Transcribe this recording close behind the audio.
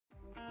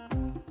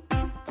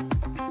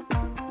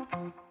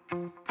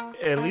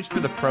at least for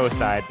the pro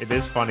side, it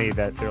is funny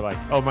that they're like,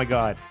 oh my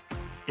God,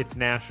 it's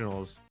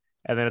nationals.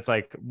 And then it's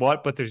like,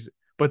 what? But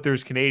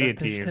there's Canadian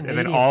teams. And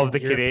then all of the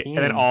Canadian,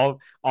 and then all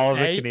of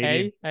the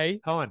Canadian.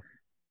 Hold on.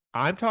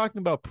 I'm talking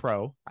about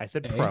pro. I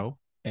said pro.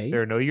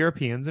 There are no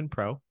Europeans in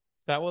pro.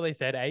 Is that what they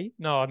said? A?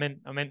 No, I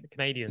meant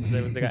Canadians.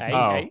 They go A.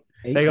 Oh.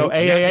 They go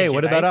A.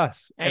 What about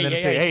us? And then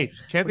A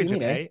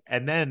championship A.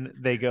 And then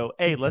they go,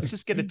 hey, let's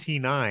just get a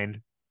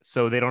T9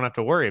 so they don't have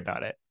to worry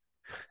about it.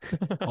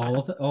 All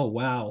of it. Oh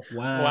wow.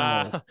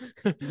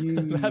 That's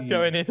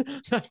going into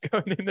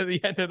the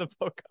end of the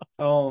podcast.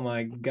 Oh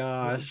my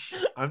gosh.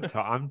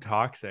 I'm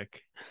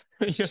toxic.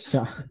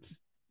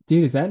 Shots.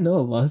 Dude, is that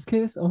Noah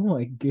Luskis? Oh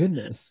my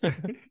goodness.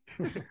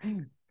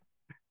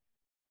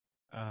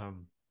 All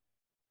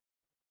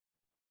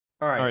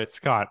right,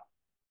 Scott.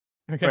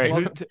 Okay. Wait,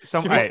 I'm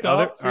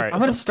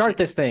going to start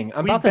this thing.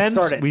 I'm about to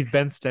start it. We've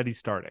been steady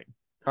starting.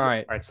 All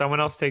right. Someone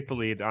else take the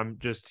lead. I'm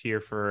just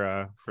here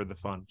for the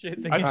fun.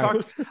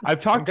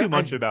 I've talked too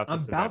much about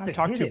this. I'm about to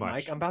hit it,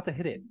 Mike. I'm about to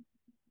hit it.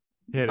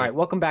 All right.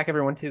 Welcome back,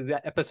 everyone, to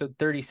episode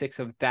 36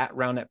 of That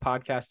Roundnet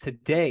podcast.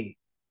 Today,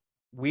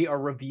 we are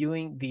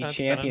reviewing the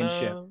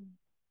championship,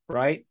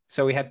 right?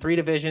 So we had 3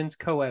 divisions,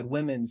 Coed,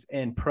 women's,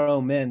 and pro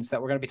men's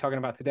that we're going to be talking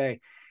about today.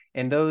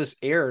 And those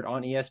aired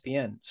on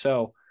ESPN.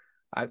 So,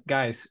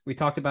 guys, we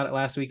talked about it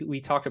last week. We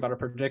talked about our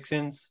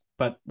predictions,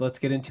 but let's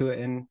get into it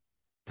and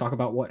talk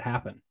about what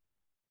happened.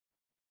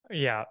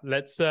 Yeah,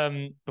 let's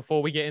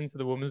before we get into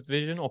the women's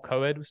division or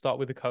Coed, we'll start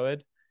with the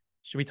Coed.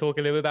 Should we talk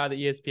a little bit about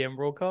the ESPN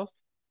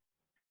broadcast?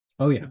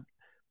 Oh yeah.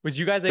 Would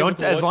you guys able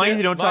to as long it? as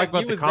you don't Mike,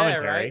 talk about the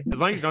commentary. There, right? As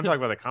long as you don't talk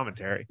about the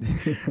commentary.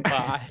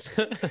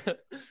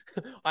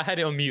 I had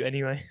it on mute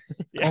anyway.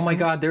 Yeah. Oh my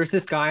God, there's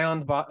this guy on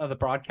the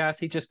broadcast.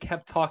 He just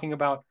kept talking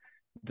about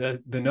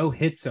the no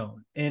hit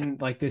zone and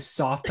like this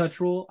soft touch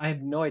rule. I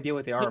have no idea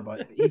what they are,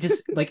 but he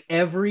just like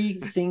every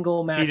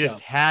single match. He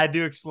just had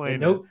to explain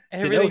the no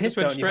hit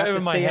zone. You have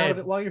to stay out of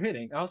it while you're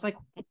hitting. I was like,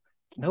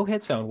 no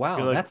hit zone.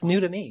 Wow, that's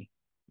new to me.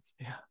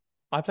 Yeah,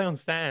 I play on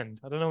sand.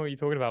 I don't know what you're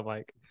talking about,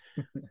 Mike.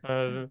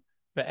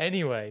 But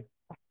anyway,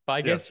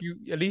 I guess you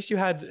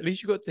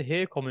got to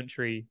hear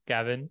commentary,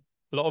 Gavin.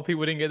 A lot of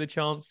people didn't get the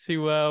chance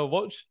to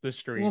watch the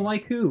stream. Well,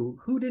 like who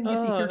didn't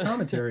get to hear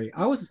commentary?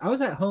 I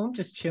was at home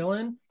just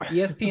chilling,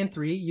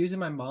 ESPN3, using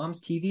my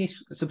mom's TV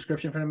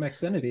subscription from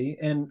Xfinity,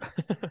 and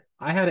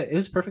I had it. It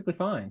was perfectly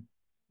fine.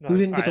 Who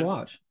didn't get to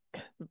watch?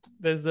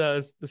 There's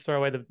the story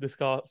where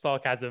the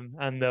sarcasm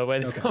and where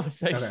this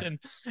conversation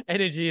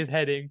energy is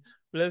heading.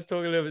 But let's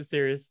talk a little bit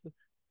serious.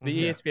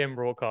 The ESPN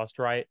broadcast,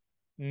 right?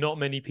 Not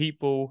many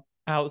people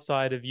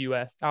outside of the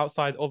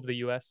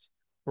US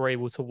were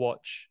able to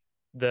watch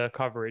the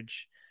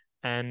coverage.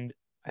 And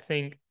I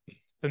think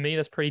for me,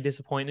 that's pretty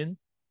disappointing,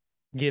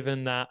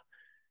 given that,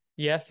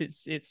 yes,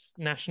 it's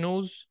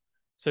nationals.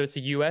 So it's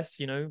a US,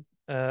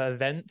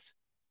 event,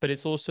 but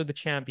it's also the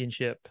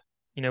championship.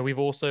 We've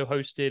also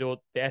hosted, or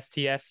the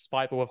STS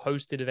Spikeball have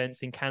hosted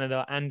events in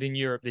Canada and in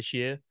Europe this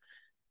year.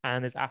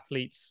 And there's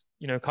athletes,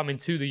 coming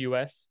to the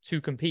US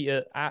to compete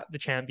at the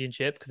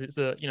championship because it's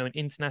an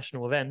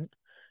international event,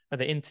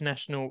 the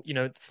international,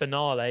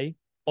 finale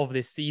of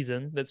this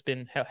season that's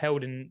been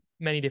held in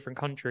many different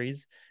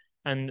countries.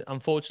 And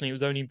unfortunately, it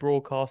was only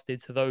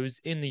broadcasted to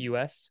those in the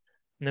US,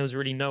 and there was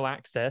really no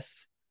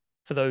access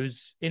for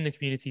those in the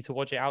community to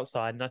watch it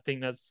outside. And I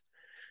think that's,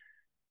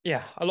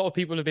 a lot of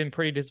people have been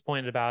pretty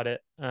disappointed about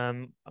it.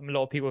 A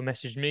lot of people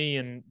messaged me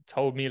and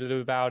told me a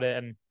little about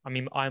it. And I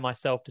mean, I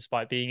myself,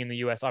 despite being in the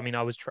US, I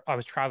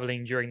was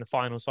traveling during the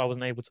final, so I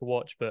wasn't able to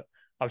watch, but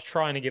I was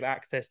trying to give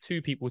access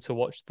to people to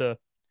watch the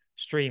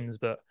streams.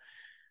 But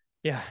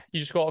yeah, you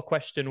just got a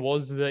question: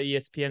 was the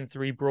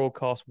ESPN3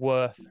 broadcast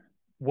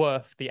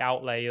worth the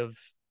outlay of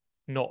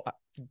not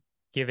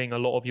giving a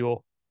lot of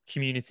your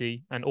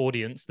community and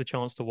audience the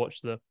chance to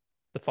watch the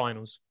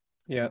finals?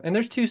 Yeah, and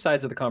there's 2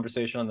 sides of the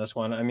conversation on this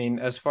one. I mean,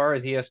 as far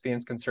as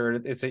ESPN's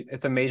concerned,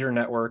 it's a major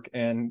network,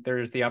 and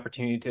there's the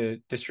opportunity to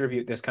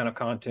distribute this kind of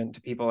content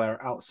to people that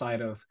are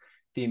outside of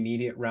the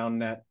immediate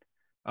RoundNet,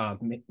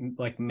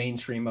 like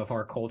mainstream of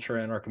our culture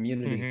and our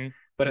community. Mm-hmm.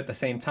 But at the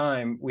same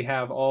time, we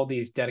have all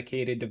these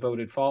dedicated,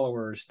 devoted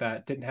followers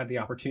that didn't have the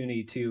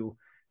opportunity to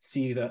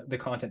see the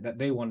content that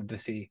they wanted to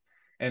see,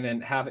 and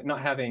then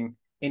not having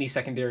any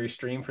secondary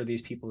stream for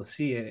these people to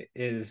see it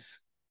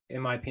is,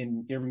 in my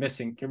opinion, you're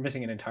missing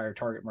an entire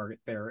target market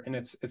there, and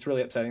it's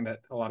really upsetting that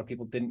a lot of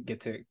people didn't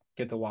get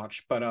to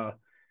watch. But at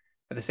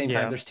the same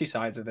time, there's 2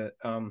 sides of it.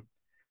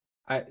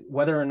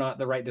 Whether or not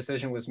the right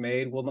decision was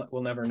made,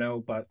 we'll never know.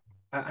 But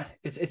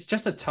it's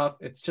just a tough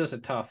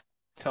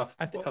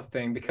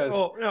thing, because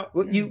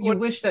you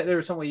wish that there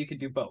was some way you could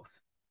do both.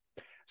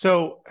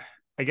 So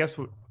I guess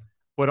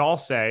what I'll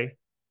say,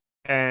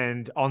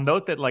 and I'll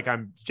note that like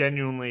I'm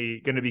genuinely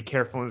going to be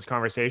careful in this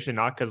conversation,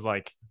 not because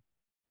like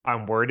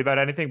I'm worried about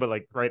anything, but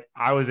like, right,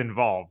 I was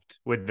involved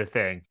with the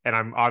thing, and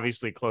I'm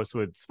obviously close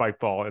with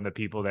Spikeball and the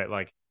people that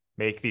like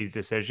make these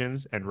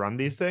decisions and run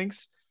these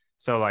things.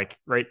 So like,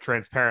 right,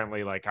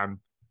 transparently, like I'm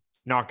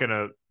not going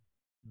to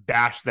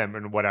bash them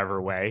in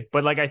whatever way,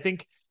 but like, I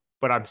think,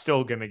 but I'm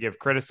still going to give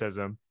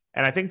criticism.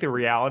 And I think the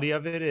reality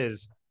of it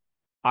is,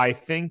 I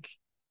think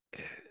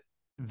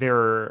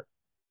there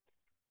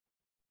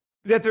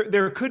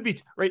could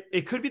be, right,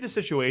 it could be the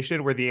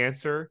situation where the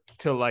answer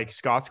to like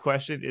Scott's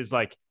question is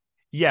like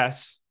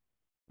yes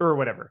or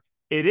whatever.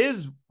 It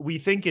is, we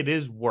think it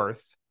is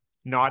worth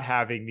not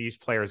having these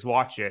players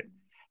watch it.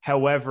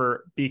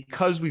 However,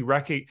 because we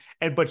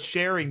but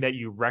sharing that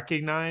you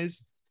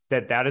recognize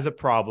that that is a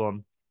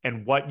problem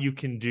and what you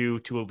can do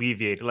to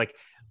alleviate it. Like,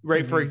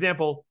 right, for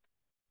example,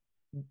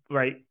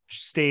 right,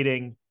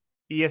 stating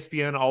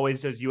ESPN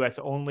always does US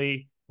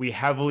only. We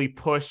heavily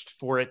pushed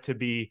for it to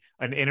be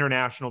an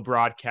international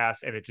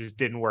broadcast and it just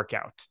didn't work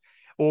out.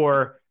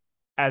 Or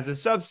as a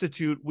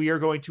substitute, we are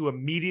going to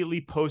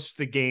immediately post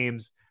the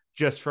games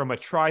just from a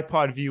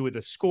tripod view with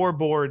a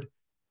scoreboard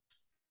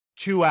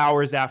 2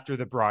 hours after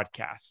the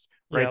broadcast,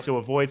 right? Yep. So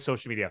avoid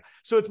social media.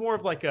 So it's more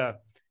of like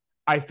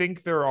I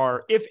think there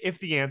are, if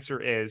the answer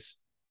is,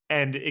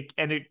 and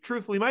it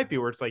truthfully might be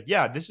where it's like,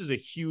 yeah, this is a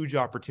huge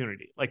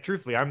opportunity. Like,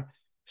 truthfully, I'm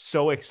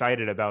so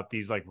excited about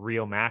these like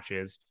real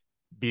matches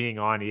being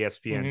on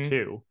ESPN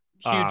too.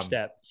 Huge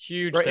step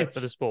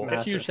for the sport.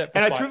 Massive. Huge step for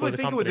and I truthfully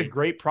think it was a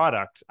great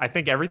product. I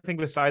think everything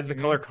besides the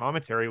color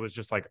commentary was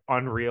just like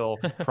unreal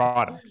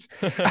product.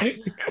 I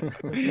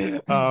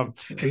can't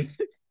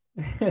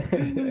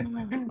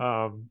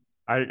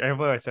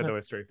believe I said that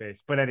with a straight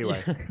face, but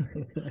anyway.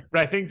 But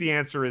I think the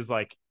answer is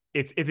like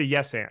it's a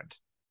yes and,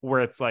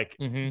 where it's like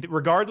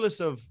regardless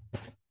of,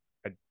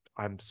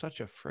 I'm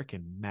such a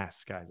freaking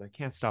mess, guys. I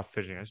can't stop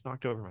fidgeting. I just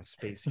knocked over my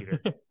space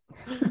heater.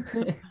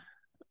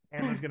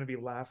 Anna's gonna be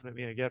laughing at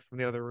me again from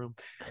the other room.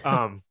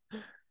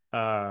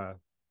 I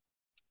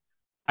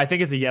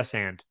think it's a yes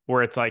and,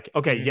 where it's like,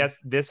 okay, yes,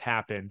 this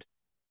happened,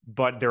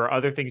 but there are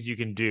other things you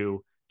can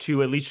do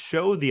to at least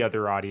show the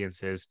other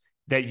audiences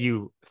that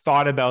you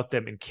thought about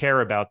them and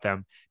care about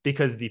them,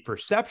 because the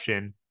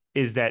perception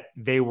is that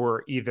they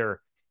were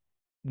either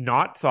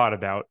not thought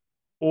about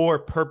or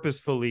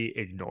purposefully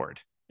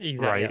ignored.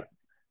 Exactly. Right?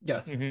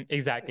 Yes.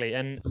 Exactly.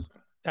 And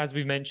as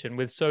we mentioned,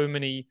 with so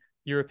many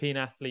European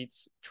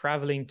athletes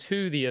traveling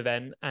to the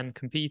event and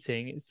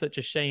competing, it's such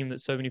a shame that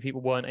so many people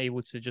weren't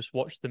able to just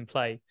watch them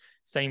play.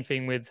 Same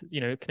thing with,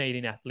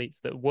 Canadian athletes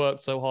that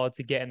worked so hard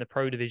to get in the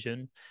pro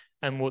division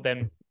and will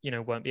then,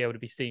 won't be able to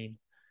be seen.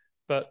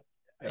 But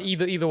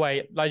either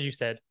way, as you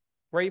said,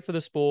 great for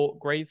the sport,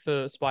 great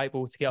for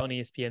Spikeball to get on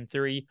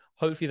ESPN3.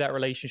 Hopefully that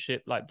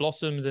relationship like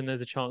blossoms and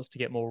there's a chance to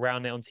get more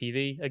around it on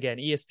TV. Again,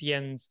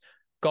 ESPN's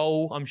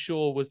goal, I'm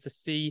sure, was to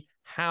see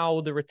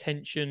how the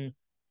retention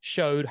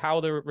showed,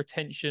 how the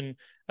retention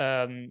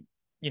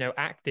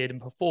acted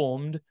and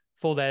performed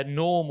for their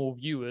normal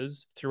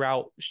viewers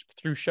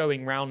through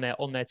showing RoundNet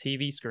on their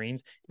TV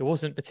screens. It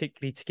wasn't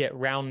particularly to get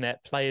RoundNet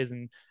players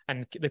and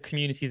the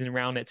communities in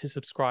RoundNet to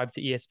subscribe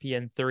to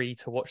ESPN3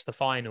 to watch the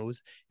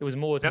finals. It was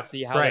more to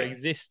see how their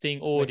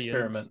existing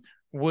audience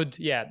would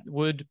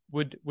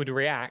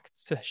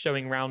react to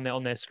showing RoundNet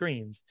on their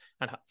screens.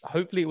 And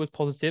hopefully it was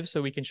positive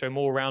so we can show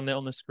more RoundNet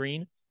on the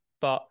screen.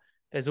 But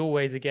there's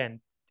always,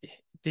 again,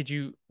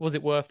 was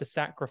it worth the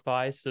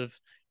sacrifice of,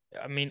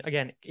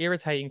 again,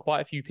 irritating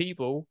quite a few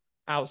people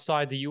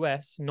outside the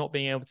US not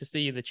being able to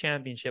see the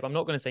championship? I'm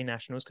not going to say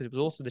nationals because it was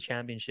also the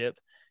championship,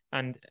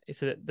 and it's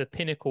the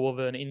pinnacle of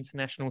an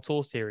international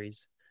tour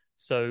series.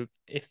 So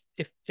if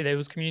there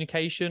was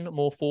communication,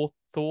 more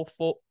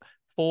forethought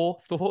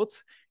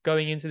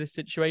going into this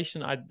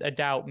situation, I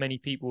doubt many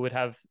people would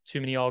have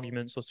too many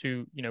arguments or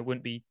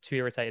wouldn't be too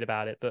irritated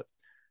about it. But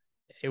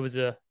it was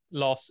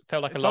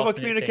felt like it's a all last about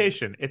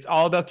communication. Thing. It's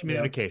all about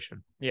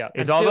communication. Yeah.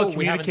 It's all about communication.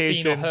 We haven't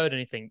seen or heard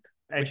anything,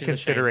 and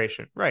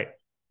consideration. Right.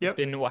 It's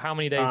been how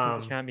many days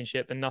since the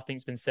championship, and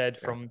nothing's been said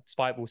from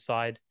Spikeball's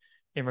side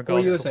in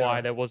regards to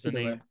why there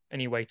wasn't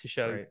any way to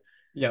show. Right.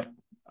 Yep.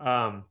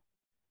 I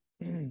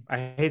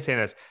hate saying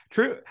this.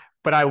 True,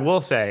 but I will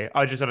say,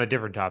 just on a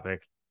different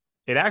topic,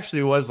 it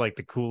actually was like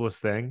the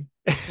coolest thing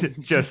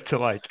just to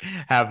like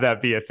have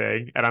that be a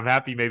thing. And I'm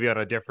happy maybe on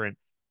a different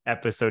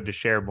episode to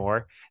share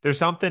more. There's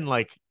something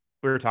like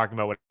we were talking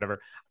about, whatever.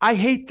 I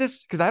hate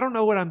this because I don't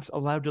know what I'm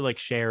allowed to like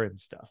share and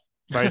stuff.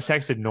 So I just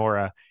texted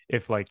Nora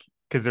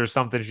because there's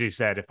something she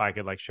said if I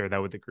could like share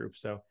that with the group.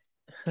 So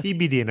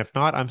TBD. And if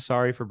not, I'm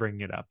sorry for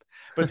bringing it up.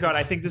 But Scott,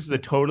 I think this is a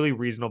totally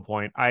reasonable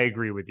point. I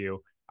agree with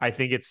you. I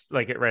think it's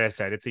like I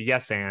said, it's a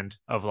yes and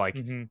of like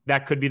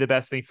that could be the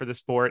best thing for the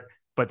sport,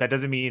 but that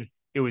doesn't mean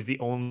it was the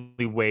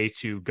only way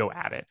to go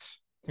at it.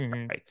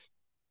 Right.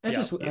 I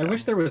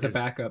wish there was a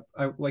backup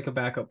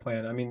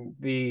plan. I mean,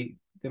 the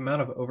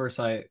amount of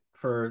oversight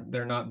for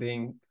there not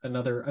being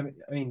another.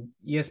 I mean,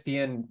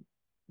 ESPN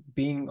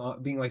being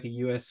like a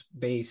US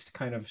based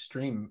kind of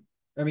stream.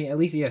 I mean, at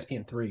least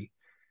ESPN3.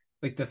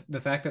 Like the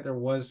fact that there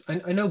was,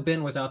 I know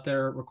Ben was out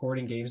there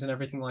recording games and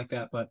everything like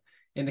that, but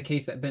in the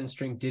case that Ben's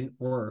stream didn't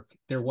work,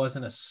 there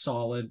wasn't a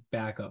solid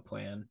backup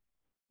plan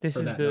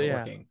for that not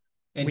working.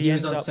 And he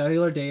was on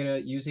cellular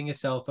data using his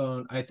cell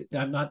phone.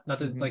 I'm not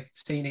to like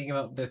say anything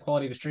about the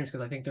quality of his streams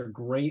because I think they're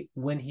great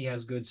when he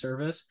has good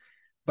service,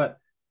 but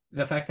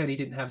the fact that he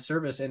didn't have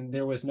service and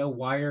there was no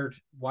wired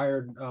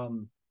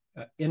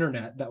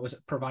internet that was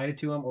provided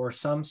to them, or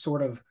some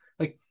sort of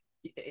like,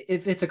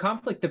 if it's a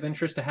conflict of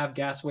interest to have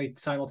Gasway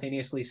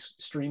simultaneously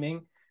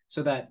streaming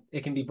so that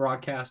it can be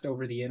broadcast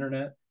over the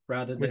internet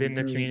rather than within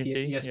the through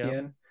community,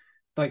 ESPN.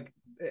 Like,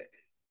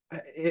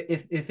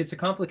 if it's a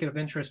conflict of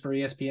interest for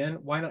ESPN,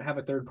 why not have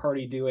a third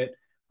party do it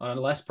on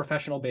a less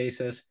professional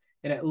basis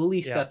and at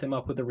least set them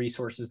up with the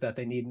resources that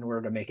they need in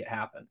order to make it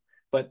happen?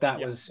 But that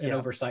was an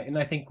oversight, and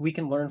I think we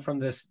can learn from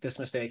this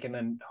mistake, and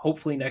then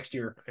hopefully next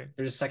year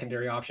there's a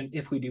secondary option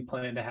if we do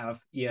plan to have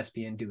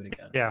ESPN do it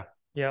again.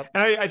 Yeah.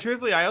 And I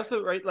truthfully, I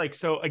also, right, like,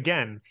 so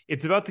again,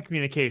 it's about the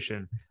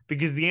communication,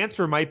 because the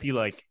answer might be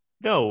like,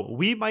 no,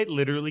 we might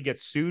literally get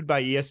sued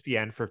by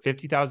ESPN for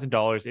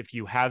 $50,000 if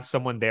you have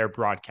someone there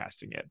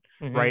broadcasting it,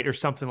 right? Or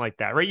something like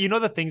that, right? You know,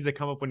 the things that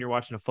come up when you're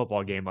watching a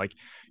football game, like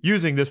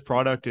using this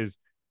product is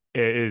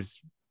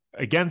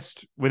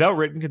against, without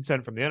written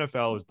consent from the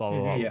NFL, is blah,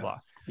 blah, blah, blah.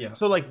 Yeah.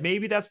 So like,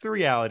 maybe that's the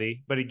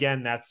reality, but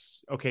again,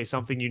 that's okay.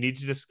 Something you need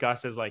to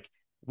discuss is like,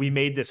 we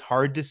made this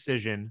hard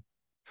decision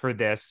for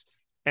this.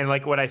 And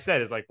like what I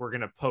said is like, we're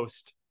going to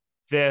post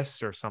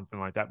this or something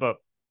like that, but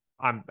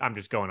I'm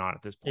just going on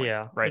at this point.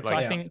 Yeah. Right.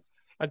 Like, I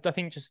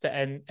think just to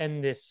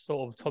end this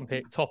sort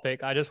of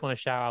topic, I just want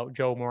to shout out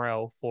Joel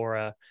Morel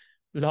for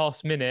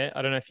last minute.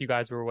 I don't know if you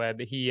guys were aware,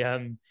 but he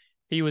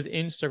was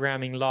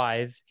Instagramming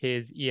live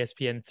his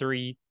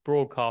ESPN3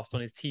 broadcast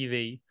on his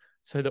TV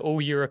so that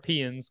all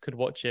Europeans could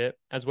watch it,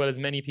 as well as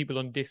many people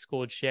on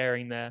Discord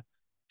sharing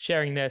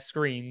their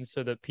screens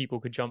so that people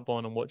could jump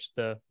on and watch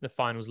the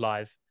finals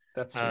live.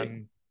 That's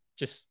sweet.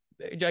 Just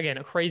again,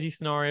 a crazy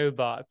scenario,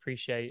 but I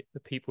appreciate the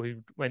people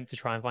who went to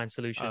try and find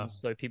solutions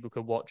so people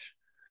could watch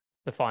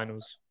the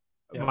finals.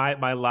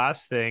 My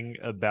last thing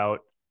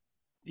about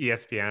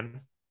ESPN,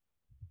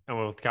 and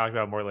we'll talk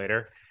about more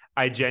later,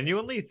 I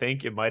genuinely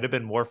think it might have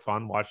been more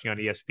fun watching on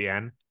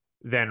ESPN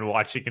than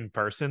watching in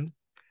person,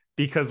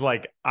 because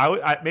like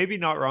I maybe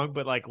not wrong,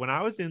 but like when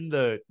I was in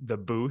the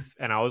booth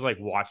and I was like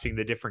watching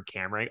the different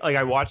camera, like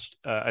I watched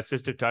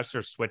Assistive Touch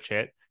or Switch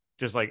Hit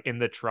just like in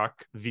the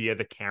truck via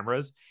the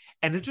cameras,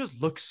 and it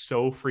just looks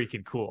so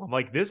freaking cool. I'm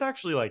like, this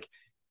actually like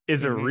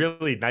is a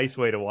really nice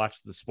way to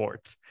watch the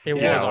sports. It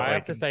was. I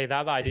have to say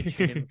that I did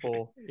tune in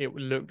for. It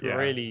looked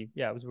really,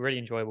 it was really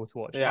enjoyable to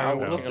watch. Yeah, I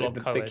will say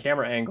the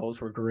camera angles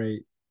were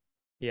great.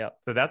 Yeah.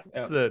 So that's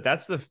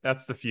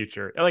the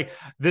future. Like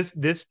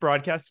this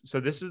broadcast. So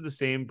this is the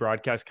same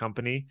broadcast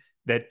company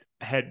that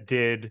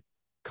did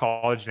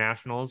college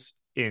nationals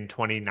in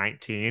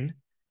 2019.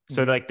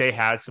 So like they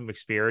had some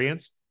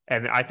experience.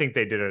 And I think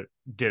they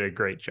did a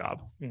great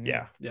job.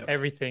 Yeah.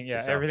 Everything. Yeah.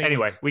 So, everything.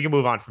 Anyway, we can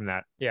move on from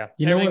that. Yeah.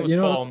 Everything was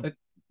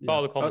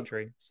the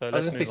commentary. So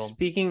let's move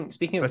on.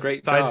 Speaking of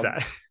great job.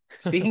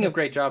 Speaking of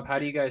great job, how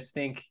do you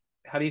think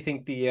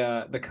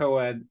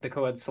the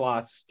Coed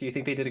slots, do you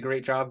think they did a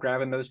great job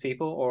grabbing those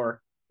people,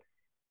 or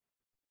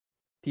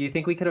do you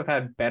think we could have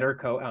had better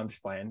I'm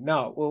just playing.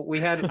 No, well, we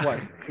had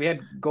we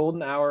had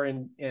Golden Hour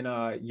in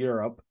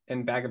Europe,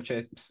 and Bag of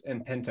Chips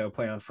and Pinto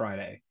play on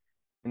Friday.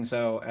 And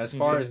so as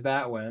far as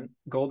that went,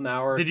 Golden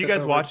Hour. Did you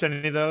guys watch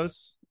any of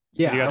those?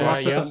 Yeah,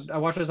 I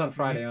watched this on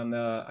Friday on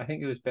I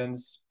think it was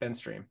Ben's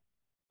stream.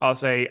 I'll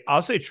say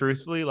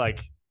truthfully,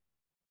 like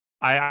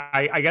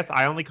I guess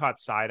I only caught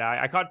side eye.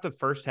 I caught the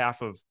first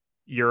half of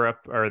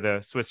Europe, or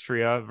the Swiss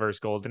Tria versus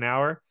Golden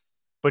Hour.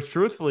 But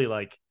truthfully,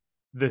 like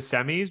the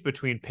semis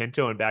between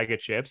Pinto and Bag of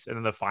Chips and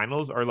then the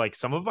finals are like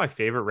some of my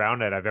favorite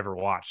round that I've ever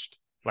watched.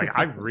 Like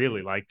I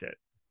really liked it.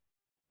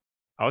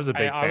 I was a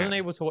big fan. I wasn't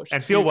able to watch,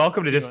 and feel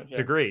welcome to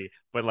disagree,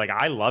 but like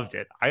I loved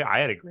it. I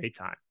had a great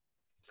time.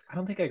 I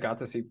don't think I got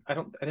to see. I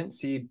didn't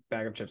see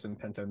Bag of Chips and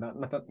Pinto.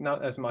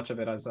 Not as much of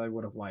it as I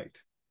would have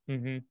liked.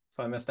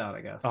 So I missed out,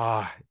 I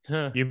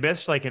guess. You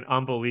missed like an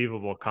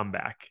unbelievable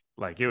comeback.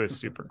 Like it was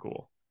super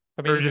cool.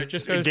 I mean, it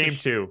just goes game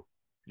 2.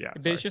 Yeah,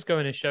 but it's just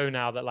going to show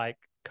now that like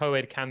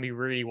Coed can be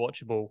really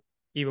watchable,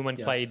 even when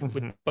played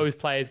with both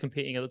players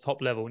competing at the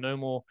top level. No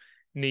more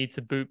need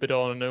to boot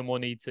Badon, no more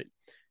need to.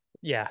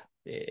 Yeah,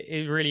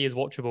 it really is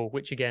watchable,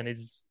 which again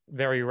is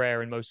very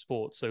rare in most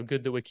sports. So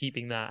good that we're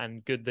keeping that,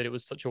 and good that it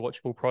was such a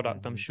watchable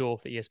product. I'm sure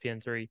for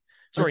ESPN3.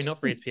 Sorry, not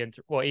for ESPN3.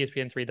 Well,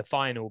 ESPN3 the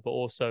final, but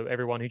also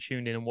everyone who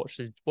tuned in and watched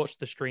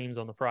the streams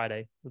on the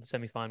Friday with the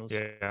semifinals.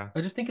 Yeah,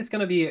 I just think it's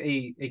going to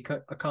be a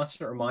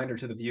constant reminder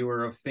to the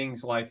viewer of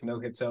things like no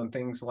hit zone,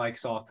 things like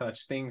soft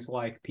touch, things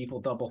like people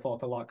double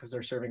fault a lot because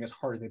they're serving as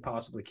hard as they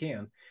possibly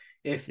can.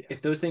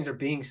 If those things are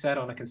being said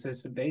on a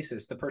consistent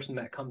basis, the person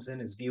that comes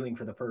in is viewing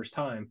for the first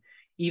time,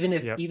 even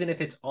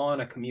if it's on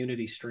a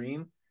community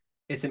stream,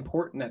 it's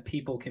important that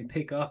people can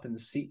pick up and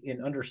see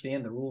and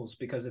understand the rules,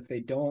 because if they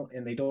don't,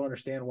 and they don't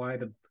understand why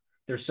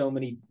there's so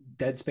many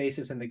dead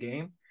spaces in the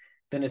game,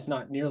 then it's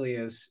not nearly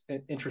as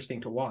interesting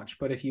to watch.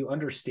 But if you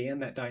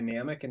understand that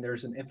dynamic and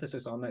there's an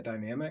emphasis on that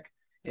dynamic,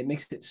 it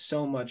makes it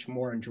so much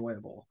more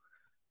enjoyable.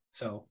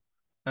 So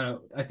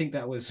I think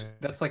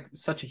that's like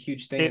such a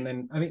huge thing. And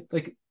then, I mean,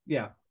 like,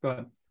 yeah, go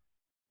ahead.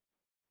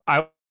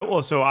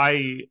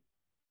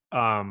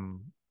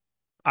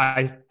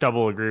 I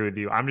double agree with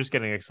you. I'm just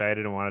getting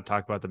excited and want to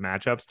talk about the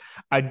matchups.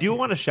 I do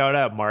want to shout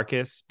out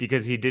Marcus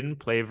because he didn't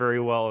play very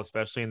well,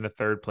 especially in the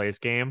third place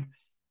game.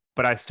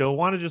 But I still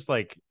want to just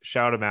like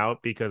shout him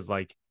out because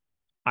like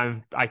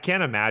I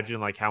can't imagine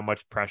like how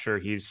much pressure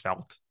he's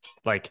felt.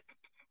 Like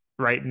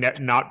right,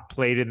 not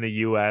played in the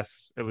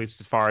US, at least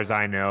as far as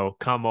I know,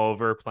 come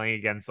over playing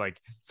against like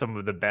some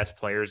of the best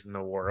players in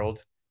the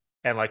world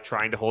and like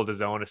trying to hold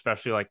his own,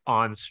 especially like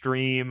on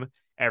stream,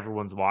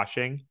 everyone's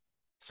watching.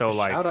 So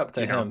like, Shout out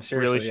to him,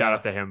 seriously. Really shout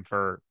out to him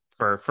for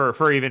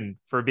even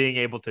for being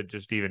able to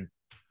just even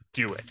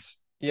do it.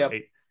 Yep.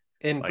 Right?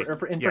 And like,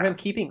 for him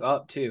keeping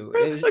up too.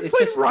 Like it's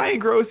just Ryan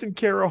Gross and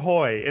Kara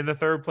Hoy in the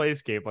third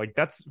place game. Like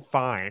that's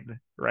fine,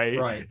 right?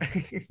 Right.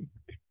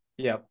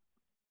 Yep.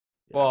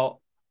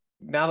 Well,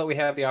 now that we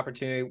have the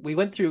opportunity, we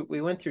went through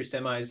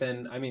semis,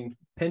 and I mean,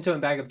 Pinto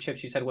and Bag of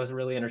Chips, you said was a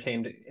really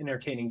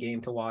entertaining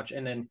game to watch,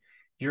 and then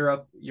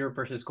Europe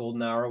versus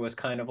Golden Hour was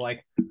kind of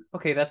like,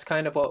 okay, that's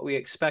kind of what we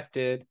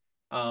expected.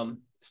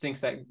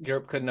 Stinks that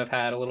Europe couldn't have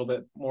had a little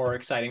bit more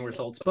exciting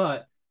results,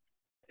 but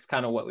it's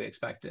kind of what we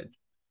expected.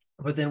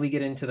 But then we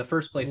get into the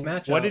first place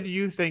matchup. What did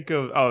you think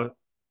of? Oh,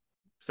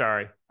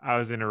 sorry, I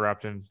was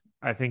interrupting.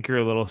 I think you're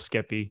a little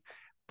skippy,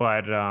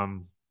 but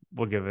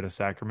we'll give it a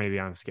sec, or maybe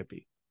I'm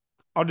skippy.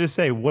 I'll just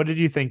say, what did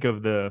you think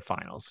of the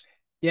finals?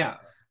 Yeah,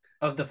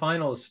 of the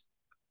finals,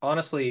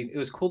 honestly, it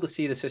was cool to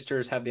see the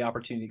sisters have the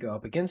opportunity to go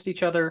up against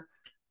each other.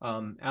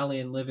 Ali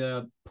and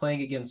Livia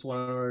playing against one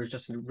another is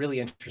just a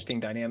really interesting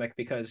dynamic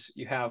because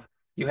you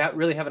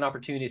really have an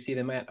opportunity to see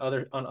them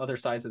on other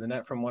sides of the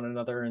net from one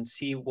another and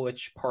see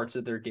which parts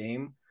of their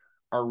game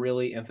are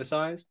really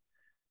emphasized.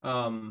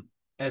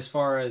 As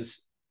far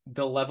as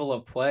the level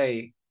of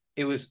play,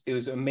 it was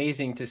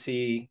amazing to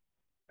see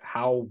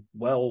how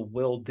well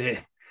Will did.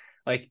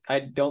 Like, I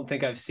don't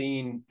think I've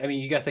seen, I mean,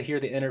 you got to hear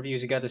the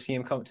interviews, you got to see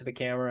him come up to the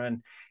camera,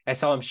 and I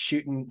saw him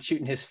shooting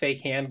his fake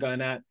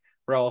handgun at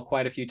Raul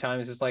quite a few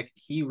times. It's like,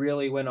 he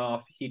really went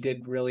off. He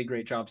did really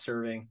great job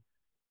serving.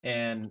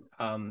 And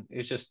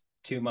it's just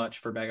too much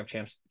for Bag of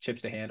Chips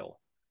to handle.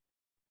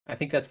 I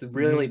think that's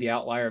really the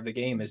outlier of the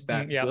game is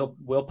that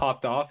Will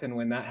popped off. And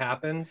when that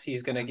happens,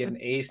 he's going to get an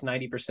ace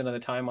 90% of the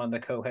time on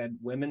the Coed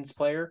women's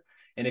player.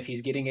 And if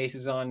he's getting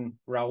aces on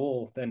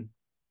Raul, then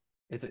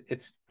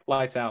it's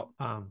lights out.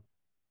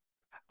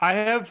 I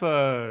have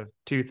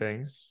two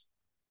things,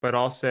 but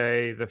I'll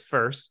say the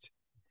first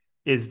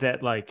is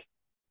that, like,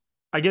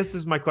 I guess this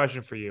is my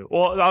question for you.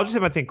 Well, I'll just say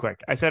my thing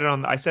quick. I said it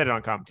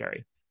on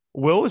commentary.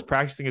 Will was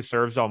practicing his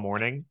serves all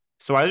morning,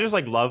 so I just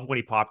like love when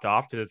he popped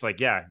off because it's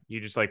like, yeah,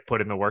 you just like put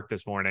in the work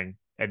this morning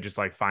and just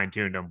like fine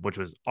tuned him, which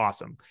was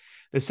awesome.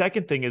 The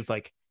second thing is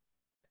like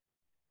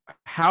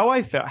how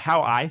I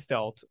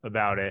felt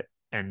about it,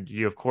 and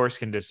you of course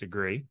can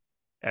disagree,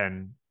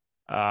 and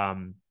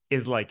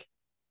is like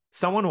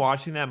someone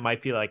watching that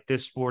might be like,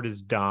 this sport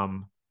is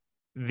dumb.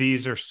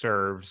 These are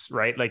serves,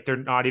 right? Like they're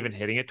not even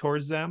hitting it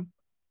towards them.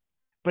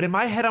 But in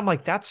my head, I'm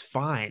like, that's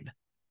fine.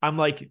 I'm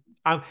like,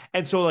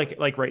 and so like,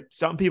 right.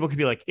 Some people could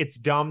be like, it's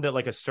dumb that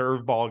like a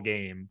serve ball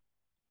game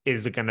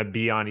is going to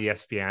be on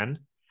ESPN.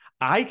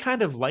 I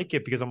kind of like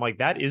it because I'm like,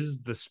 that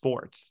is the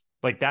sports.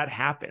 Like that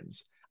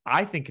happens.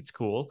 I think it's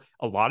cool.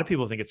 A lot of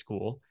people think it's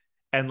cool.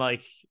 And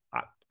like,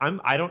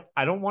 I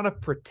don't want to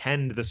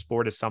pretend the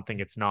sport is something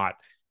it's not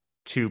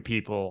to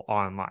people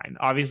online.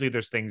 Obviously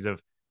there's things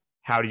of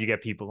how do you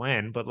get people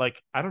in, but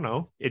like, I don't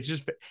know.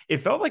 It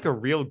felt like a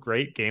real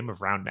great game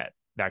of round net,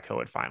 that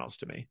Coed finals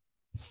to me.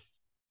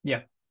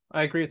 Yeah,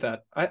 I agree with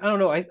that. I don't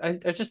know.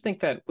 I just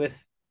think that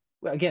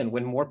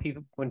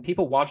when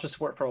people watch the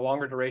sport for a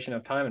longer duration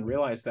of time and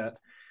realize that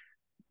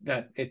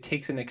it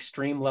takes an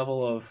extreme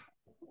level of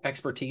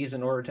expertise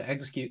in order to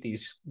execute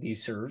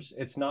these serves,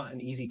 it's not an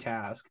easy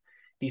task.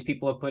 These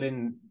people have put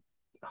in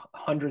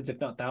hundreds,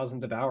 if not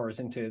thousands of hours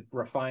into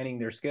refining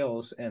their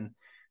skills. And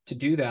to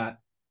do that,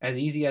 as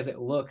easy as it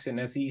looks and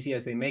as easy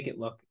as they make it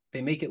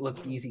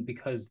look easy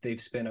because they've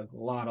spent a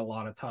lot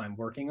of time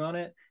working on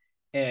it.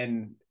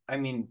 And I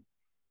mean,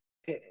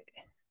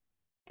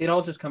 it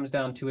all just comes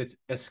down to it's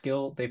a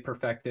skill. They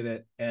perfected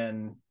it.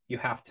 And you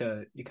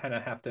kind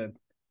of have to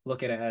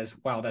look at it as,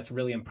 wow, that's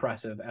really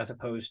impressive, as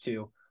opposed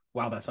to,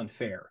 wow, that's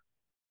unfair.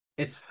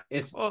 It's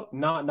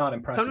not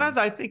impressive. Sometimes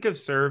I think of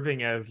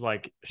serving as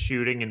like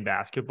shooting in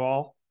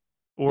basketball,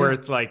 or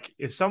it's like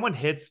if someone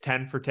hits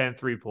 10 for 10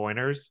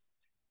 3-pointers,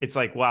 it's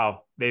like,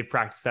 wow, they've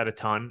practiced that a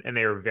ton and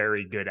they are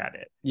very good at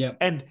it. Yeah.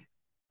 And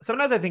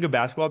sometimes I think of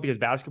basketball because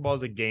basketball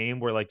is a game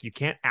where like you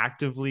can't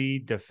actively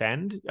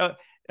defend.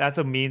 That's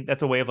a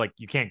way of like,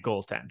 you can't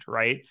goaltend,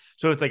 right?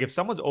 So it's like if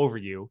someone's over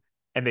you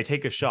and they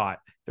take a shot,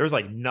 there's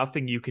like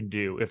nothing you can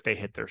do if they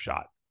hit their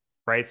shot,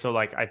 right? So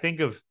like I think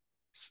of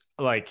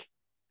like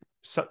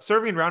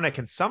serving around, it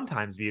can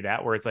sometimes be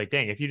that where it's like,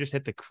 dang, if you just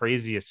hit the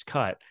craziest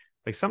cut,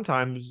 like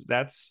sometimes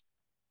that's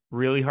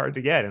really hard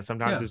to get, and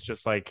sometimes it's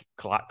just like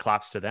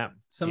claps to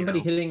them. Somebody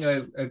hitting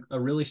a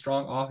really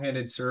strong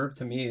offhanded serve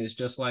to me is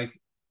just like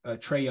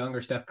Trae Young or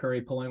Steph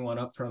Curry pulling one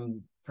up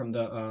from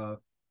the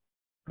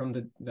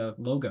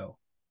logo.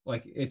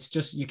 Like it's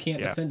just, you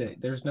can't defend it.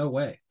 There's no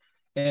way.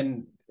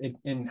 And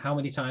how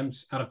many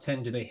times out of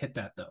 10 do they hit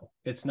that though?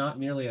 It's not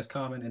nearly as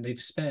common, and they've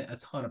spent a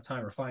ton of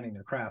time refining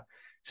their craft.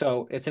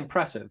 So it's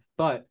impressive,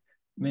 but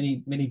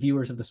many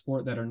viewers of the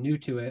sport that are new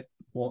to it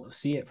won't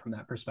see it from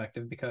that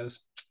perspective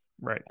because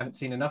I haven't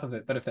seen enough of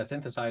it. But if that's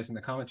emphasized in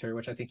the commentary,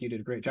 which I think you did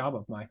a great job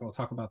of, Mike, and we'll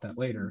talk about that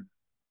later,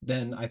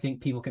 then I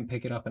think people can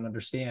pick it up and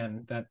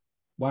understand that,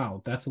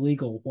 wow, that's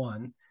legal,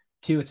 1.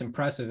 2, it's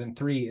impressive. And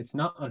 3, it's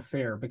not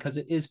unfair because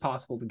it is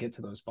possible to get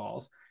to those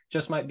balls.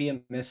 Just might be a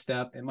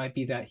misstep. It might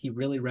be that he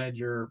really read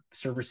your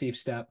serve receive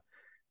step.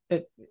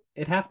 It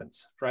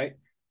happens, right?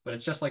 But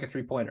it's just like a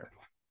 3-pointer.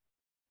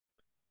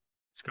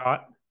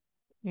 Scott,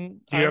 do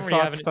you have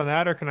thoughts on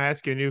that, or can I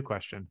ask you a new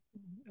question?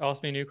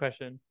 Ask me a new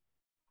question.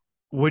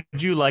 Would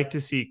you like to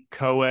see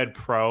Coed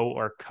Pro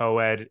or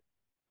Coed,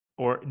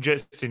 or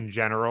just in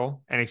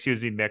general, and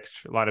excuse me,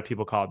 mixed? A lot of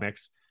people call it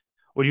mixed.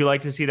 Would you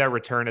like to see that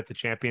return at the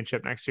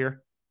championship next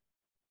year?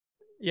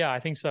 Yeah,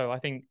 I think so. I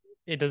think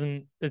there's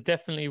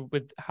definitely,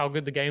 with how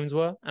good the games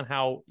were and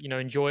how,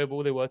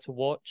 enjoyable they were to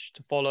watch,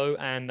 to follow.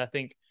 And I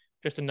think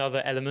just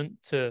another element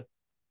to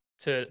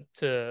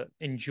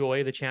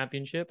enjoy the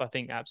championship. I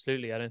think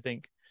absolutely. I don't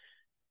think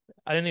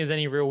there's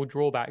any real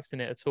drawbacks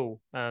in it at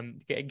all.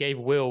 It gave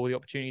Will the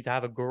opportunity to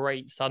have a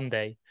great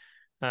Sunday.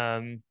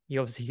 He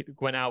obviously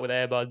went out with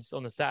earbuds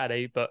on the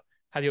Saturday, but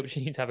had the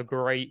opportunity to have a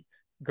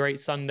great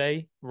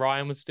Sunday.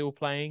 Ryan was still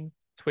playing.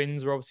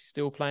 Twinz were obviously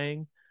still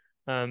playing.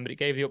 But it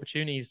gave the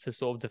opportunities to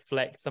sort of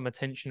deflect some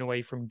attention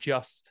away from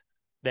just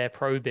their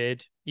pro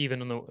bid,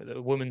 even on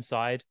the women's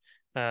side.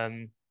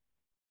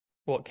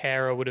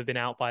 Kara would have been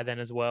out by then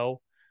as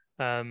well.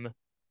 Lauda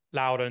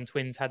and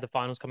Twinz had the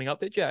finals coming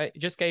up. It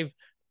just gave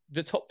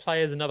the top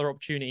players another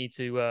opportunity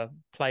to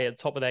play at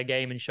the top of their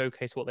game and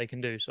showcase what they can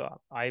do. So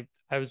I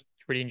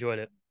really enjoyed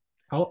it.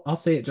 I'll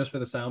say it just for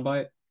the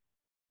soundbite.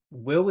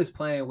 Will was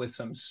playing with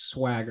some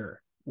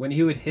swagger when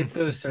he would hit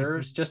those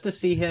serves, just to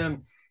see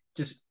him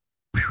just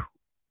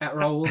at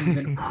Raul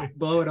and then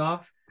blow it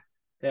off.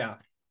 Yeah.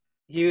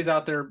 He was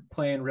out there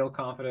playing real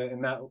confident,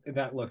 and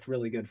that looked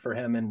really good for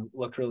him and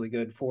looked really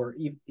good for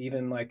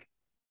even like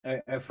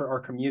for our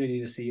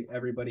community to see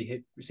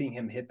everybody seeing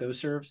him hit those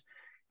serves.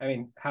 I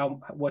mean,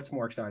 what's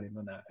more exciting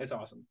than that? It's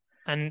awesome.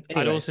 And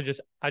anyways.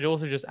 I'd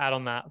also just add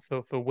on that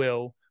for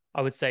Will,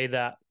 I would say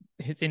that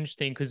it's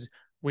interesting because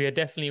we are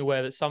definitely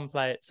aware that some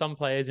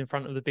players in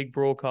front of the big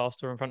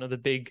broadcast or in front of the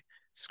big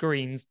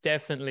screens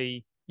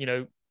definitely,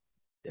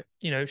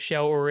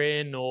 shelter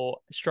in or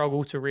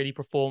struggle to really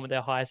perform at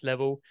their highest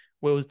level.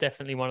 Will's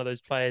definitely one of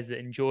those players that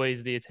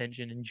enjoys the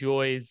attention, and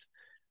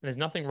there's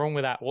nothing wrong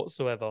with that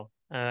whatsoever.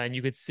 And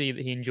you could see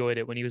that he enjoyed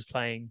it when he was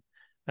playing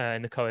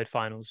in the Coed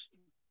finals.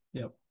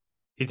 Yep.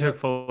 He took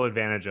full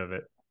advantage of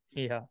it.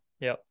 Yeah.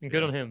 And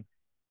good on him.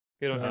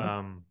 Good on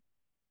him.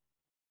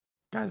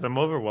 Guys, I'm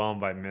overwhelmed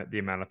by the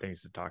amount of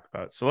things to talk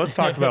about. So let's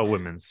talk about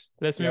women's.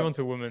 Let's move on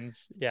to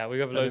women's. Yeah, we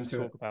have loads to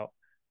talk about.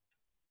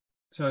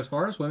 So as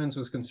far as women's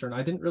was concerned,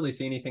 I didn't really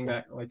see anything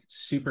that like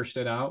super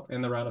stood out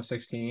in the round of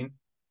 16.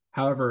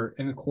 However,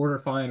 in the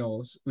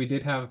quarterfinals, we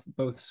did have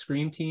both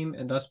Scream Team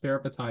and Thus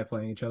Parapatai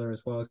playing each other,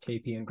 as well as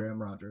KP and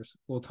Graham Rogers.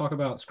 We'll talk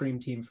about Scream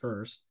Team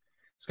first.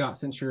 Scott,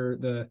 since you're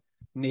the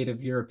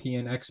native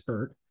European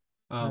expert,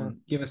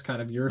 give us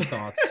kind of your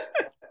thoughts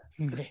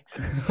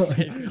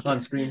on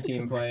Scream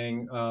Team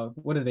playing.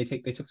 What did they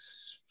take? They took.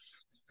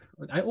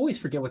 I always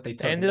forget what they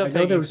took. I know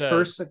there was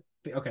first.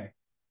 Okay.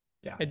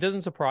 Yeah. It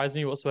doesn't surprise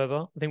me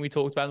whatsoever. I think we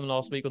talked about them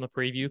last week on the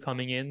preview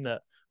coming in,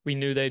 that we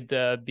knew they'd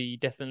be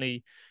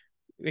definitely,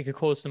 they could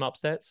cause some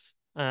upsets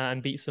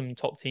and beat some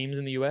top teams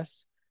in the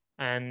US.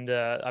 And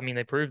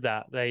they proved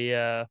that.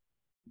 They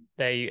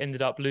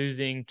ended up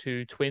losing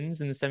to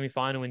Twinz in the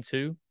semi-final in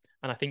 2.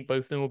 And I think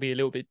both of them will be a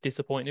little bit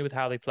disappointed with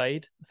how they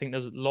played. I think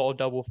there's a lot of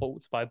double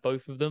faults by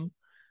both of them.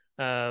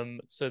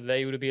 So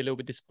they would be a little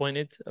bit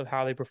disappointed of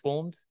how they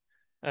performed.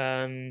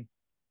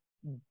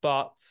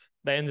 But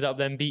they ended up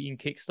then beating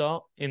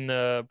Kickstart in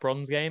the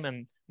bronze game.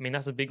 And I mean,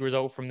 that's a big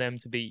result from them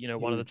to beat,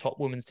 one of the top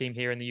women's team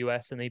here in the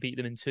US, and they beat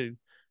them in 2.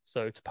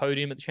 So to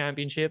podium at the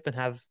championship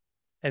and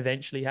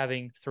eventually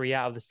having 3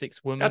 out of the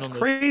 6 women. That's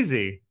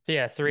crazy. 3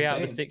 out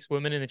of the 6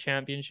 women in the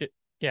championship.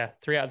 Yeah,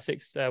 3 out of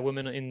 6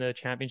 women in the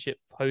championship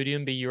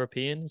podium be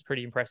European. It's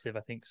pretty impressive,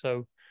 I think.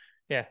 So,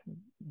 yeah,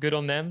 good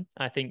on them.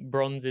 I think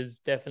bronze is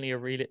definitely a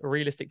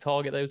realistic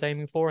target they was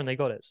aiming for, and they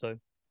got it. So,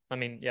 I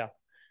mean, yeah,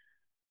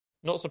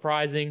 not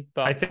surprising,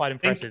 but quite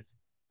impressive.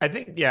 I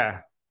think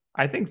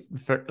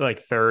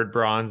third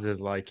bronze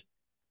is like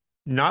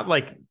not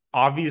like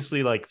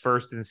obviously like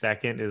first and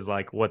second is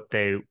like what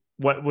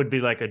would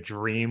be like a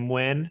dream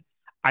win.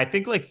 I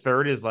think like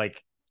third is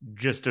like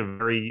just a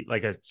very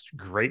like a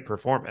great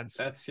performance.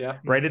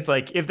 Right. It's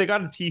like if they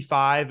got a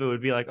T5, it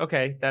would be like,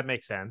 okay, that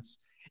makes sense.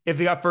 If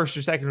they got first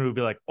or second, it would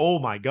be like, oh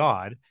my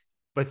God.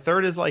 But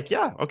third is like,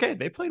 yeah, okay,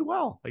 they played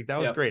well. Like that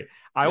was great.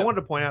 I want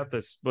to point out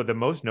this, but the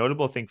most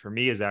notable thing for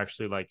me is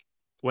actually like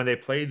when they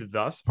played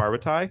Thus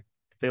Parvati,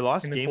 they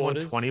lost game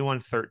quarters. 1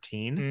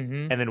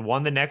 21-13 and then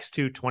won the next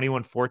 2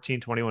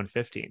 21-14,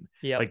 21-15.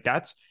 Yeah. Like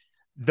that's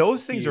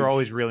those things are Huge.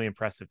 always really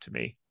impressive to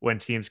me when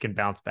teams can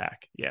bounce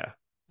back. Yeah.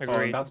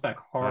 Agreed. Bounce back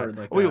hard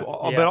like we,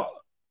 that. But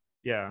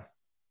yeah.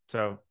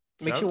 So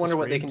Makes you wonder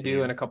what they can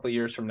do in a couple of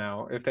years from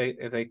now. If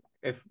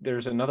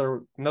there's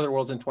another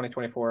Worlds in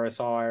 2024, I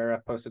saw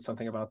IRF posted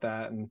something about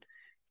that and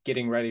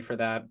getting ready for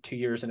that 2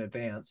 years in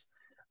advance.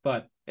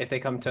 But if they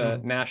come to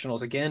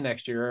nationals again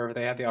next year, or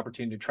they have the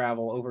opportunity to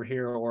travel over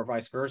here or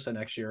vice versa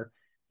next year,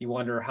 you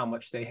wonder how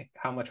much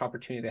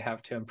opportunity they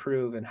have to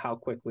improve and how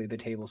quickly the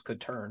tables could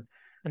turn.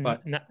 And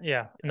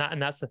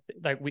that's the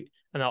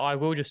and I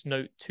will just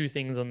note two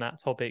things on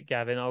that topic,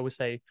 Gavin. I would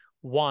say,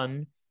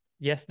 one,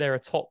 yes, they're a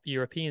top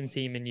European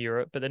team in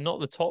Europe, but they're not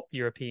the top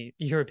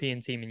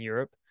European team in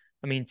Europe.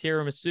 I mean,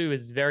 Tiramisu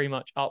is very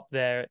much up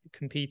there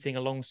competing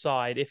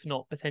alongside, if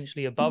not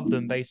potentially above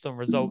them based on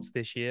results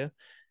this year.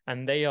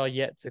 And they are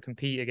yet to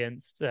compete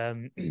against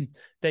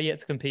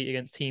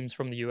teams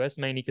from the US,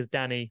 mainly because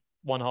Danny,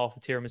 one half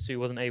of Tiramisu,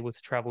 wasn't able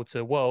to travel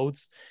to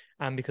Worlds,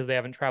 and because they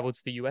haven't traveled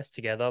to the US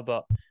together.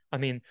 But I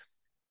mean,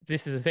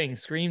 this is the thing,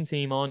 Scream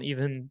Team aren't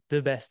even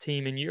the best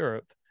team in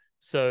Europe.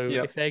 So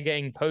if they're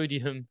getting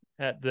podium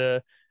at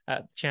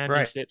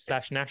championship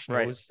 /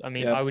 nationals, I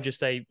mean, I would just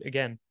say,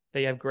 again,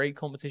 they have great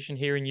competition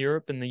here in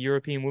Europe, and the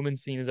European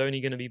women's team is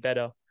only going to be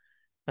better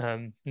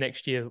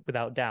next year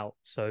without doubt.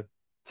 So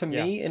to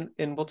me,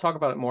 and we'll talk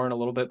about it more in a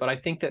little bit, but I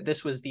think that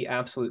this was the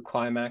absolute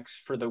climax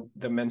for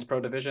the men's pro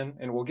division,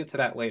 and we'll get to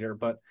that later.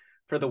 But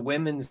for the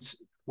women's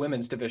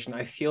division,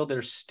 I feel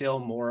there's still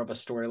more of a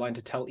storyline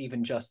to tell,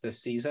 even just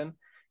this season.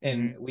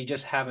 And we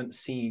just haven't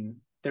seen,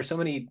 there's so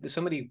many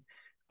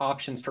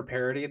options for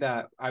parity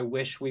that I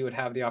wish we would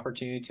have the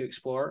opportunity to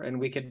explore. And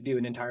we could do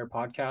an entire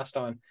podcast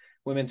on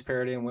women's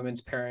parity and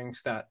women's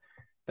pairings that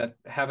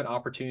have an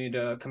opportunity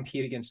to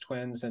compete against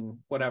Twinz and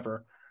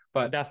whatever.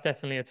 But that's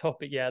definitely a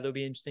topic. Yeah, that'll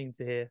be interesting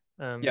to hear.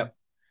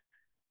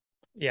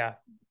 Yeah.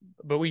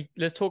 But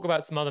let's talk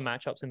about some other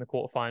matchups in the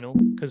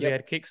quarterfinal, because we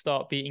had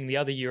Kickstart beating the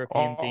other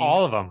European team.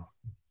 All of them.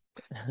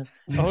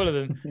 All of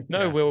them.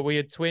 No, we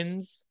had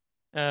Twinz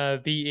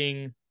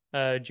beating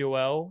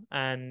Joel,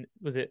 and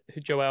was it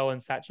Joel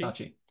and Sachi?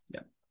 Sachi,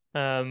 yeah.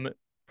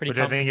 Pretty. Which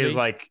I think is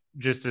like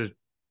just a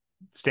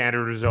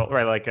standard result,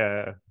 right? Like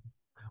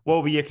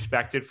what we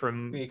expected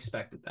from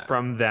that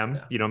from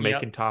them,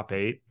 making top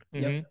 8.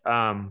 And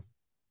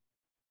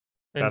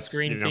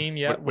Screen Team,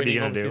 winning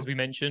obviously, as we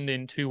mentioned,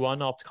 in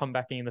 2-1 after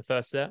comebacking in the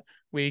first set.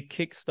 We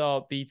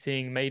Kickstart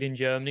beating Made in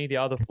Germany, the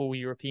other full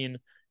European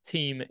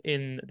team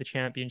in the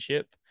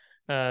championship,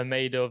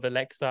 made of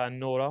Alexa and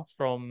Nora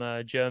from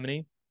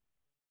Germany,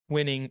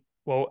 winning.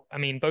 Well, I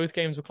mean, both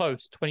games were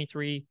close,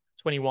 23-21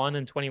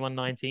 and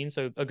 21-19,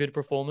 so a good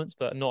performance,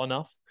 but not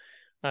enough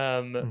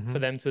for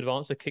them to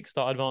advance. So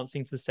Kickstart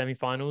advancing to the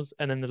semifinals,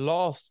 and then the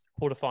last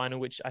quarterfinal,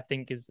 which I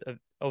think is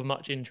of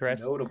much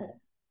interest,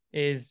 notable,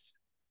 is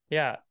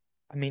I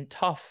mean,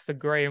 tough for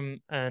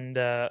Graham and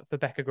for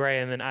Becca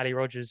Graham and Ali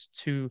Rogers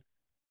to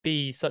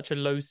be such a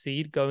low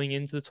seed going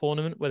into the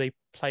tournament, where they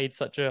played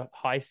such a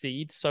high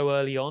seed so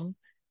early on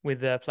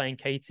with playing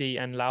Katie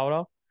and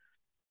Laura.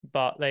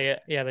 But they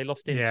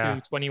lost in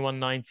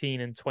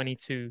 21-19 and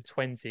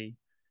 22-20.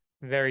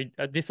 Very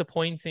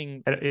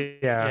disappointing.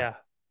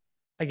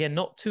 Again,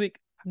 not too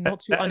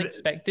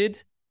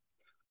unexpected,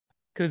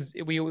 because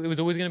it was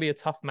always going to be a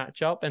tough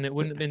matchup, and it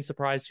wouldn't have been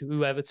surprised to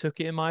whoever took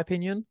it, in my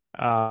opinion.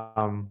 But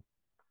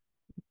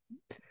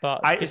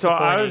I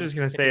was just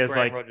going to say, is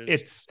like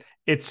Rogers.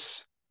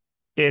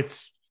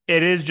 it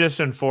is just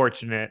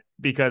unfortunate,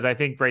 because I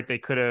think they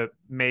could have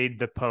made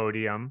the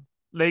podium.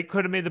 They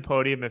could have made the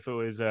podium if it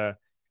was a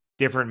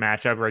different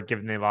matchup, right?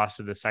 Given they lost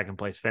to the second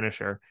place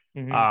finisher.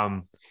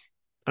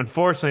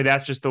 Unfortunately,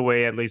 that's just the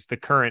way at least the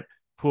current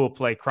pool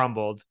play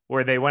crumbled,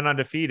 where they went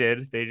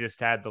undefeated. They just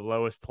had the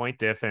lowest point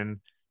diff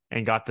and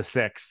got the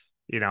 6.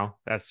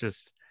 That's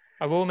just,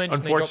 I will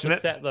mention,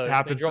 unfortunate. They dropped the set, though.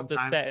 They dropped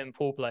the set in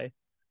pool play.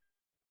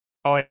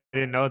 Oh, I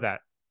didn't know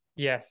that.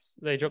 Yes,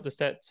 they dropped the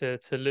set to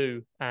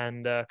Lou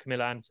and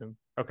Camilla Anderson.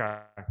 Okay.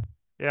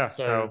 Yeah.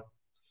 So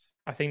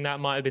I think that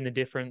might have been the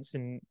difference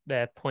in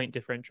their point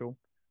differential.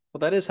 Well,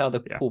 that is how the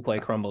pool play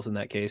crumbles in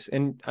that case.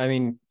 And I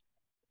mean,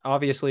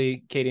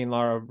 obviously, Katie and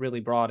Lara really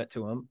brought it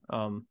to them.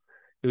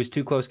 It was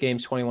 2 close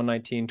games,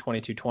 21-19,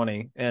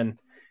 22-20. And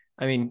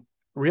I mean,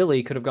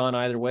 really could have gone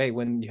either way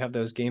when you have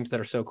those games that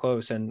are so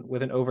close. And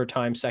with an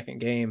overtime second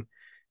game,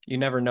 you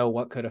never know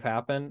what could have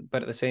happened.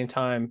 But at the same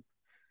time,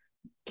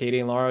 Katie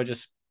and Lara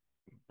just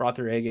brought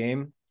their A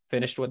game,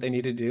 finished what they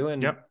needed to do,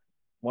 and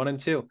 1 and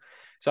 2.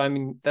 So, I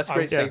mean, that's a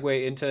great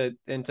segue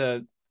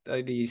into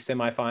the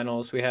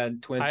semifinals. We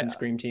had Twinz and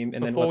Scream Team.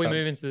 And before we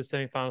move into the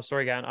semifinal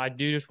story, again, I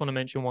do just want to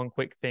mention one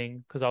quick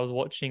thing, because I was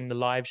watching the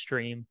live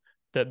stream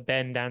that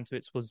Ben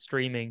Dantowitz was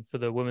streaming for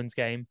the women's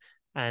game,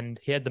 and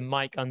he had the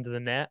mic under the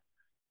net,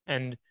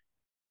 and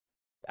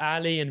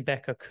Ali and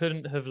Becca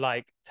couldn't have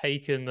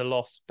taken the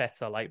loss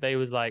better. They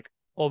was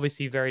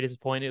obviously very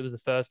disappointed. It was the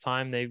first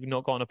time they've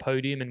not gotten a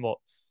podium in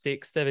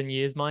 6-7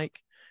 years,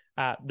 Mike,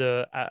 at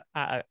the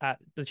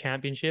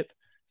championship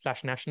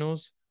 /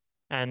 nationals.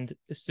 And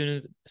as soon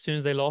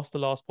as they lost the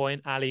last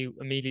point, Ali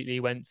immediately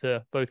went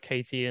to both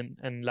Katie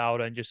and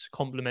Laura and just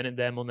complimented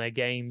them on their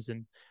games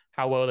and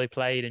how well they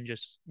played, and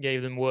just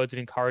gave them words of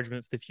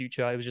encouragement for the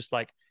future. It was just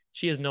like,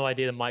 she has no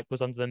idea that Mike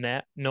was under the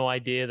net, no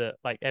idea that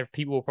like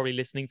people were probably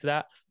listening to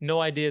that,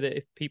 no idea that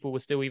if people were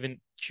still even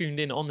tuned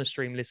in on the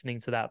stream listening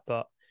to that.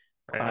 But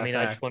I mean,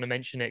 I just want to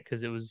mention it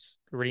because it was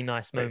a really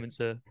nice moment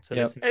to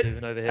listen to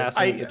and overhear.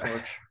 Passing the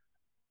torch.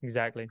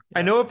 Exactly.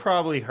 I know it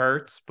probably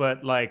hurts,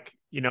 but like,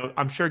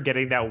 I'm sure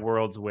getting that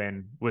Worlds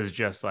win was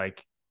just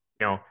like,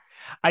 the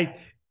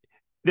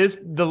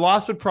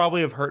loss would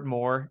probably have hurt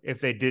more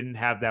if they didn't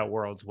have that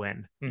Worlds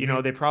win.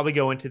 Mm-hmm. They probably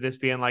go into this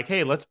being like,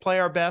 hey, let's play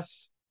our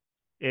best.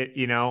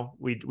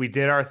 We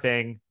did our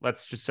thing.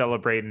 Let's just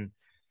celebrate and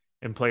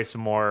play some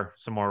more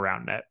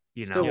round net.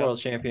 Still world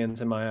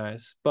champions in my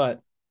eyes,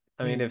 but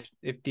I mean, if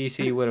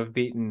DC would have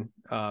beaten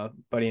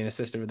Buddy and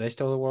Assistive, would they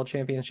still the world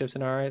championships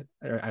in our eyes?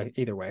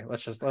 Either way,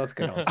 let's get on to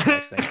the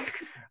next thing.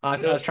 I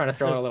was trying to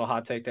throw in a little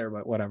hot take there,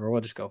 but whatever,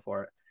 we'll just go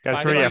for it.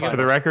 Guys, for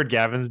the record,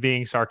 Gavin's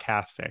being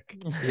sarcastic.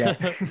 Yeah,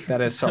 that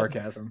is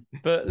sarcasm.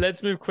 But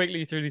let's move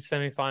quickly through these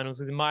semifinals,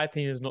 because in my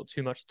opinion, there's not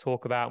too much to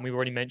talk about, and we've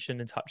already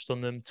mentioned and touched on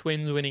them.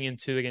 Twinz winning in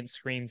 2 against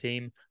Scream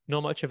Team,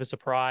 not much of a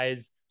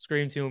surprise.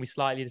 Scream Team will be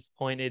slightly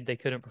disappointed. They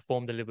couldn't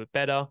perform a little bit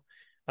better.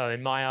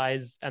 In my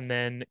eyes. And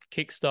then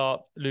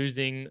Kickstart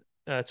losing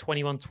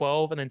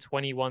 21-12 and then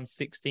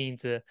 21-16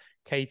 to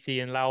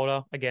Katie and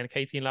Laura. Again,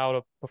 Katie and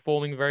Laura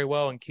performing very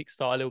well, and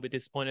Kickstart a little bit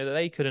disappointed that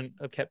they couldn't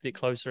have kept it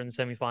closer in the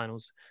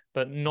semifinals,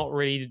 but not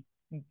really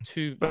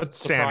too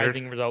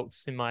surprising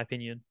results in my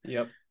opinion.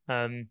 Yep.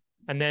 And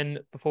then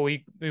before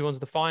we move on to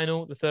the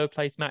final, the third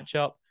place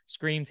matchup,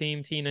 Scream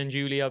Team, Tina and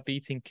Julia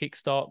beating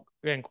Kickstart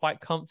again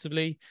quite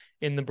comfortably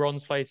in the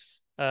bronze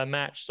place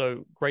match.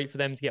 So great for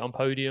them to get on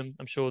podium.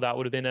 I'm sure that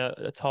would have been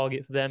a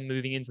target for them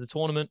moving into the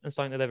tournament, and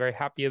something that they're very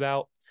happy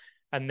about.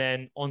 And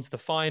then on to the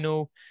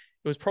final.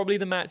 It was probably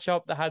the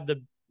matchup that had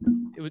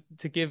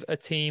to give a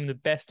team the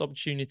best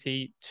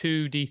opportunity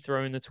to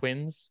dethrone the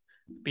Twinz,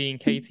 being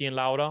Katie and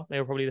Laura. They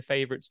were probably the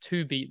favorites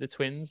to beat the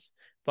Twinz,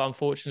 but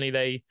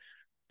unfortunately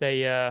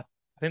they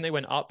I think they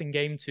went up in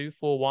game 2,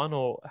 4-1,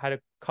 or had a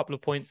couple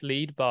of points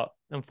lead, but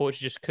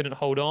unfortunately just couldn't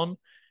hold on.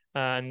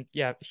 And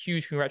yeah,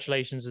 huge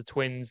congratulations to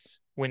Twinz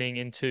winning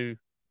into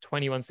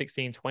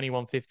 21-16,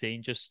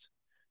 21-15. Just,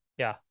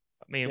 I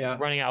mean,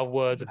 running out of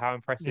words of how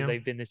impressive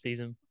they've been this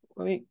season.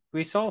 I mean,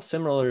 we saw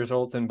similar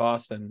results in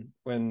Boston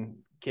when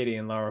Katie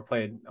and Laura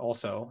played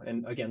also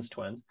and against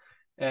Twinz.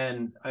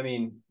 And I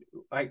mean,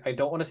 I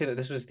don't want to say that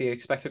this was the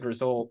expected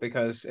result,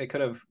 because it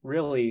could have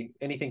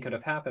anything could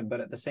have happened.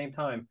 But at the same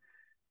time,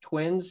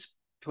 Twinz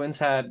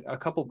had a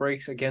couple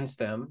breaks against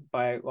them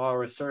by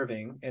Laura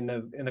serving in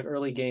the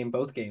early game,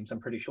 both games, I'm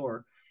pretty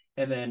sure.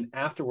 And then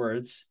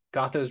afterwards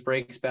got those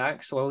breaks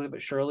back slowly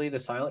but surely, the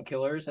silent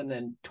killers. And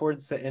then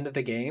towards the end of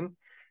the game,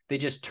 they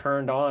just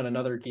turned on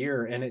another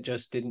gear, and it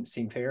just didn't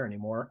seem fair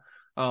anymore.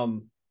 I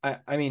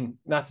mean,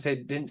 not to say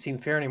it didn't seem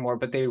fair anymore,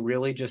 but they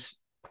really just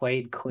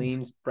played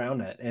clean round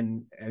net.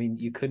 And I mean,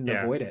 you couldn't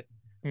avoid it.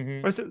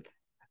 Mm-hmm.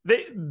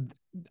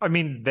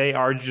 They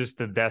are just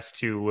the best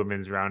 2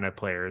 women's round net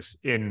players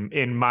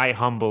in my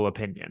humble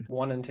opinion.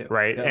 1 and 2.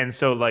 Right. Yep. And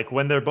so like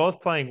when they're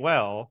both playing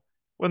well,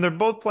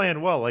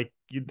 like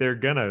they're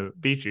gonna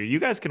beat you. You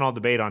guys can all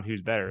debate on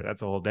who's better.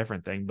 That's a whole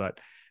different thing. But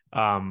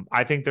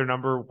I think they're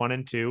number 1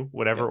 and 2,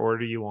 whatever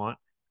order you want.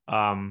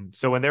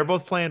 So when they're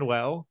both playing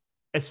well,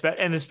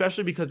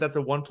 especially because that's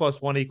a 1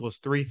 + 1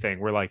 = 3 thing,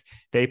 where like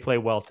they play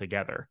well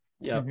together.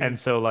 Yeah. Mm-hmm. And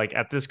so like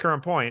at this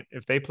current point,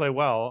 if they play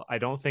well, I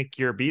don't think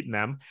you're beating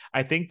them.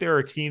 I think there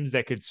are teams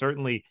that could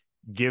certainly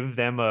give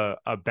them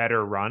a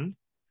better run.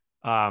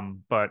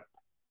 But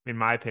in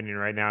my opinion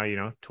right now,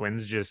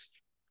 Twinz just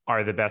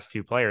are the best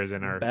 2 players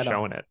and are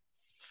showing it.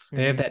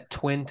 They have that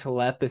twin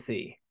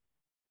telepathy.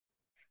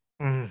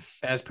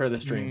 As per the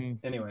stream.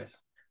 Anyways.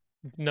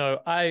 No,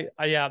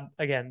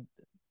 again,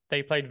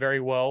 they played very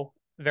well,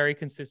 very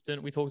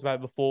consistent. We talked about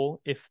it before.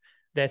 If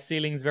their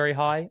ceiling's very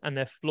high and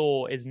their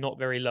floor is not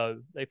very low,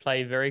 they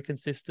play very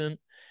consistent.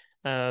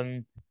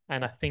 And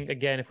I think,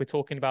 again, if we're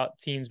talking about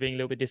teams being a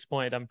little bit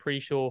disappointed, I'm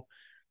pretty sure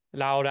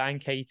Laura and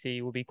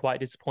Katie will be quite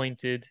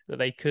disappointed that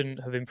they couldn't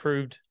have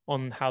improved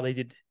on how they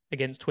did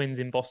against Twinz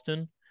in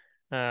Boston,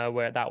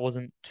 where that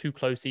wasn't too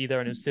close either.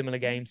 And it was similar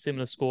games,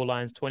 similar score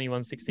lines,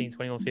 21-16,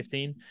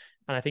 21-15.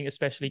 And I think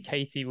especially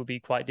Katie will be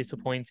quite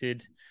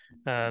disappointed,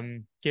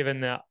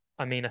 given that,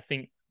 I mean, I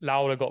think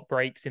Laura got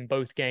breaks in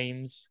both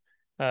games,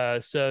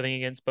 serving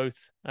against both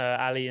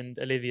Ali and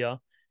Olivia.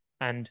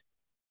 And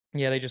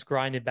they just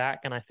grinded back.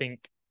 And I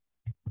think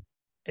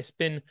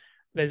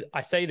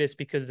I say this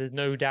because there's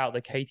no doubt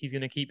that Katie's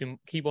going to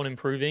keep on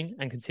improving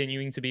and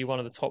continuing to be one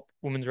of the top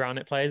women's round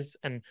net players.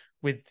 And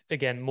with,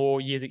 again,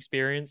 more years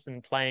experience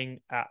and playing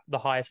at the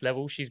highest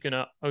level, she's going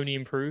to only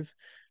improve.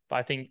 But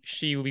I think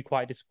she will be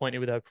quite disappointed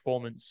with her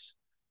performance.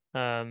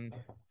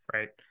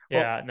 Right.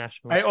 Yeah, at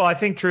nationals. I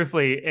think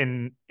truthfully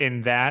in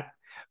that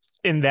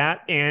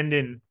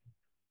and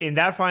in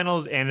that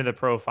finals and in the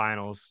pro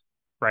finals,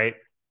 right?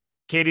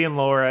 Katie and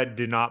Laura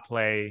did not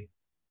play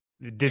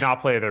did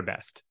not play their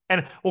best.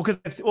 And because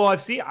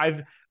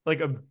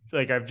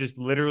I've just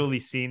literally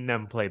seen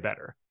them play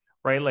better,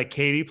 right? Like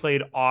Katie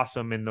played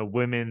awesome in the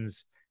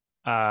women's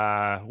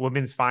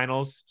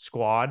finals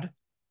squad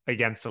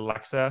against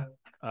Alexa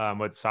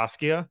with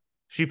Saskia.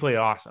 She played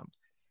awesome.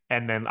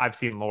 And then I've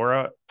seen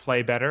Laura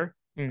play better.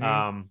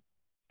 Mm-hmm.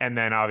 And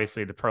then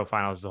obviously the pro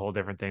finals is a whole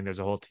different thing. There's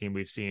a whole team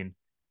we've seen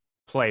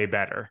play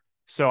better.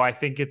 So I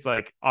think it's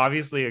like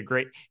obviously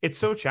it's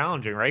so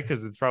challenging, right?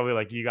 Because it's probably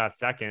like you got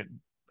second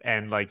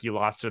and like you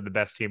lost to the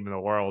best team in the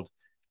world,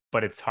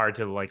 but it's hard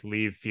to like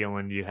leave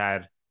feeling you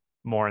had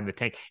more in the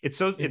tank. It's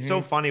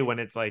so funny when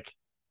it's like,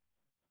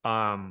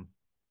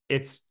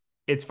 it's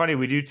funny.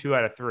 We do 2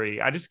 out of 3.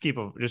 I just keep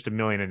just a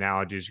million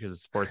analogies because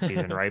it's sports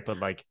season, right? But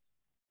like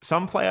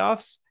some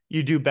playoffs,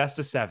 you do best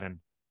of 7.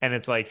 And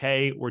it's like,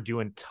 hey, we're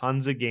doing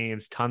tons of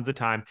games, tons of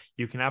time.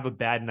 You can have a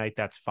bad night.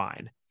 That's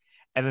fine.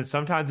 And then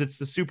sometimes it's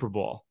the Super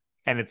Bowl.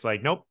 And it's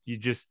like, nope, you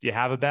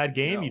have a bad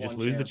game. You just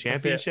lose the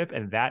championship.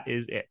 And that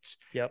is it.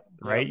 Yep.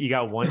 Right. You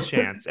got one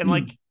chance. And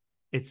like,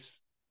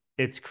 it's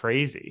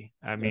crazy.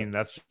 I mean,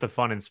 that's just the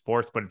fun in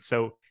sports, but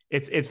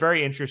it's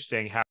very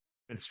interesting how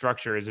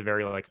structure is a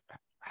very like,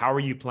 how are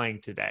you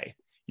playing today?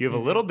 You have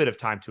a little bit of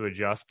time to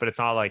adjust, but it's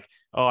not like,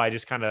 oh, I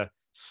just kind of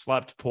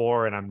slept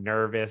poor and I'm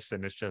nervous.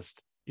 And it's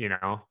just, they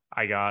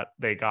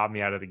got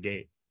me out of the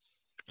gate.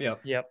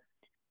 Yep.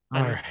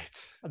 All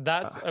right.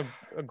 That's a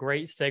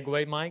great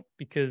segue, Mike,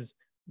 because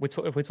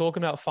if we're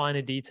talking about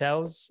finer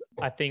details,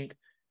 I think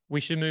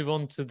we should move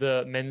on to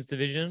the men's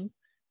division.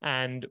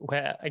 And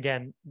where,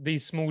 again,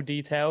 these small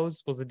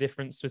details was the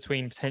difference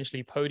between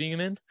potentially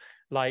podiuming,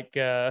 like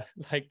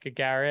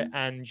Garrett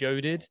and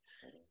Joe did,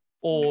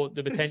 or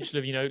the potential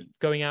of,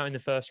 going out in the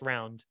first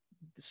round.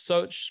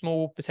 Such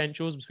small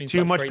potentials between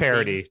too much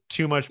parity. Teams.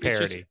 Too much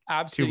parity. It's just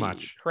absolutely too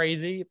much.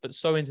 Crazy, but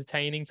so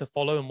entertaining to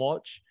follow and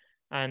watch.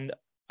 And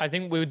I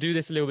think we'll do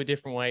this a little bit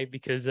different way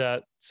because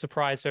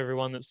surprise to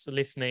everyone that's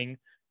listening,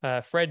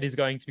 Fred is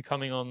going to be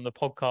coming on the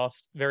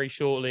podcast very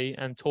shortly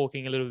and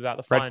talking a little bit about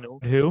the final.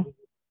 Who?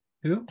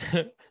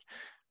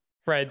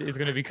 Fred is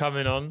going to be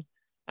coming on,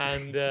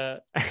 and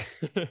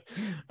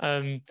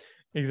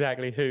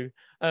exactly who.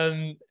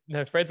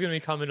 No, Fred's going to be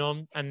coming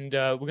on, and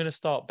we're going to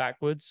start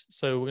backwards.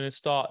 So we're going to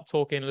start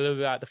talking a little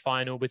bit about the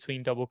final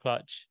between double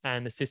clutch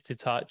and assisted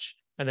touch,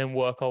 and then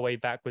work our way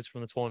backwards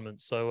from the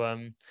tournament. So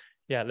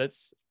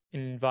let's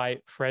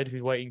invite Fred,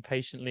 who's waiting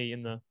patiently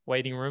in the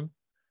waiting room.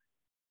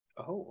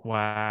 Oh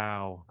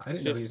wow! I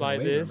didn't know he was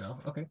like in the waiting room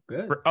now. Okay,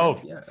 good.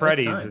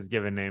 Freddie's his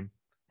given name.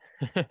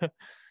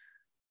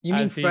 You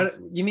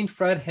mean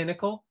Fred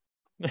Hinkle?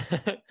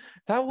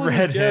 That was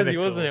a jersey,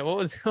 wasn't it?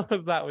 What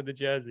was that with the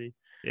jersey?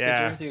 Yeah, the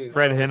jersey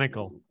Fred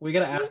Hinkle. We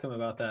got to ask him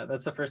about that.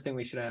 That's the first thing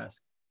we should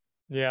ask.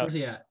 Yeah. Where's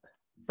he at?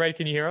 Fred,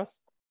 can you hear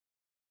us?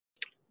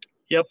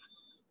 Yep.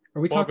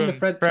 Are we talking to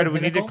Fred? Fred, we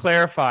need to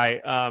clarify.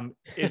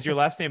 Is your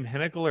last name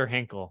Hinkle or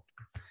Hinkle?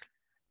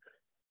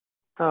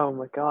 Oh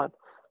my God.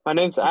 My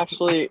name's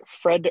actually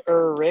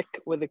Fredric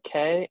with a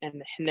K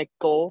and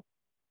Hinkle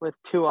with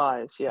 2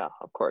 I's. Yeah,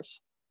 of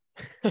course.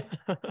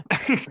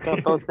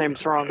 Got both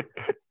names wrong.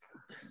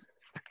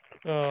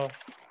 Oh,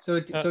 so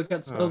it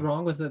got spelled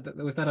wrong. Was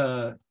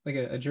that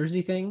a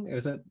jersey thing?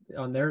 Was that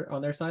on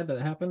their side that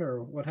it happened,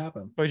 or what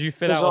happened? Or did you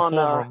fill out a form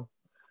wrong?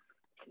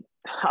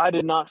 I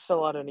did not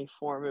fill out any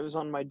form. It was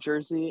on my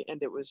jersey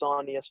and it was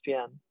on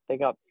ESPN. They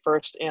got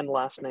first and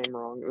last name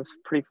wrong. It was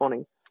pretty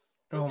funny.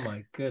 Oh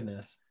my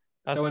goodness.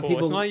 That's so when people,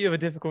 it's not like you have a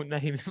difficult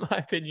name, in my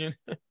opinion.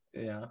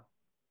 Yeah.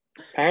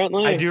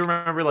 Apparently, I do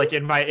remember, like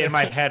in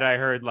my head, I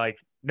heard like,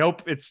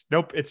 nope, it's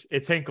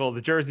Hinkle.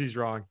 The jersey's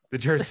wrong.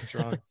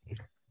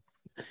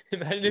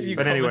 Imagine if you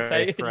but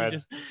anyway,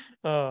 Fred.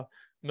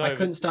 No, I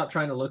couldn't stop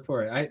trying to look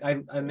for it.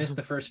 I missed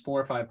the first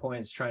 4 or 5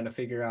 points trying to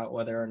figure out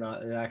whether or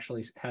not it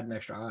actually had an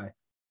extra eye.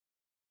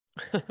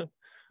 I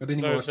didn't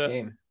even watch the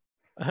game.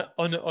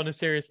 On a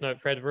serious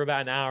note, Fred, we're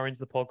about an hour into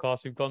the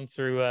podcast. We've gone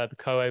through the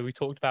Coed. We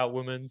talked about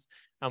women's.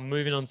 And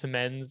moving on to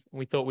men's.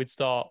 We thought we'd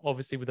start,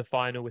 obviously, with the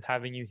final, with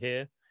having you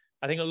here.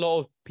 I think a lot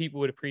of people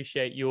would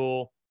appreciate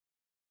your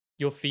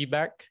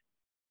feedback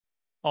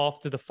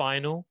after the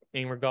final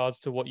in regards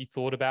to what you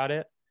thought about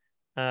it,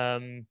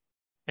 and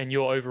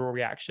your overall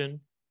reaction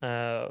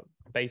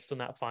based on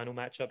that final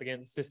matchup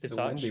against Assistive Touch. It's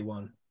a windy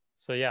one.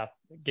 So yeah,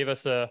 give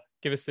us an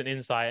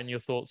insight and your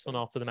thoughts on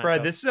after the matchup.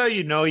 Fred, this is how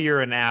you know you're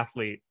an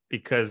athlete,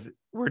 because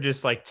we're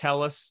just like,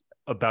 tell us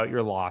about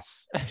your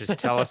loss. Just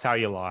tell us how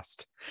you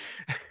lost.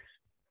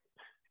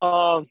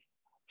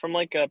 From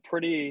like a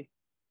pretty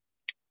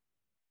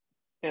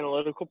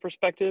analytical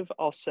perspective,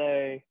 I'll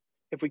say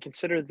if we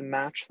consider the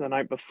match the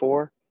night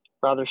before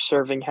rather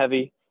serving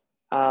heavy,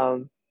 I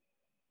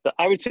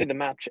would say the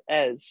match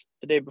as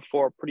the day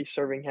before, pretty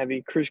serving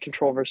heavy, cruise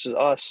control versus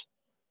us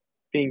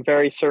being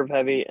very serve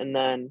heavy, and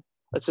then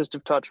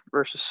assistive touch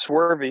versus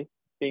swervy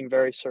being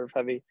very serve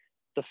heavy.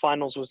 The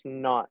finals was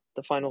not.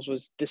 The finals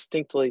was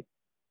distinctly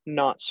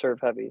not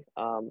serve heavy.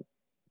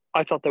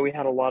 I thought that we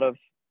had a lot of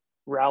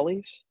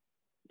rallies.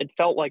 It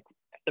felt like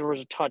there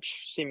was a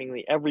touch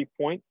seemingly every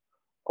point.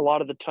 A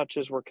lot of the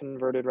touches were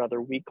converted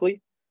rather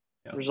weakly.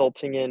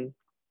 resulting in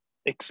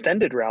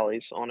extended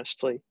rallies,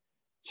 honestly.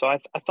 So I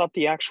thought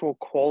the actual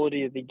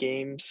quality of the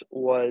games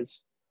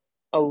was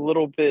a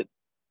little bit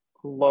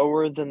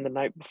lower than the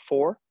night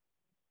before.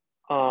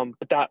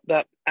 But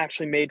that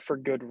actually made for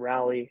good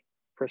rally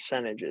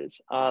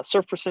percentages.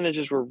 Serve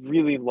percentages were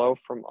really low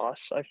from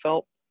us, I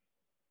felt.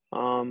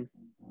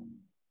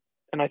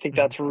 And I think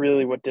that's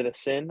really what did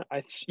us in.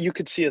 You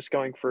could see us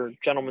going for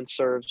gentleman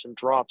serves and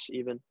drops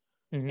even,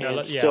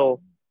 and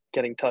still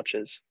getting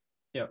touches.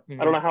 Yeah.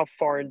 I don't know how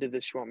far into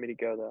this you want me to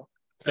go, though.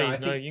 Please,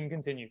 no, you can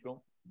continue,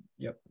 Phil.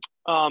 Yep.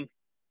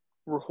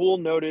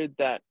 Rahul noted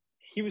that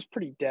he was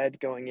pretty dead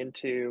going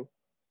into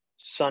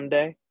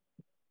Sunday.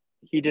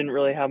 He didn't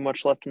really have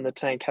much left in the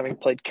tank, having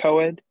played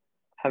Coed,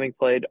 having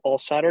played all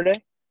Saturday,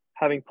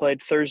 having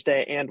played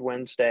Thursday and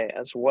Wednesday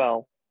as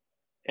well.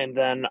 And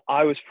then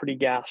I was pretty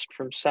gassed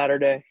from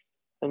Saturday,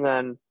 and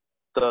then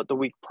the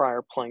week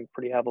prior playing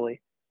pretty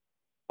heavily.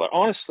 But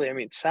honestly, I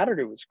mean,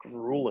 Saturday was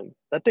grueling.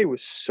 That day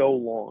was so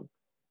long.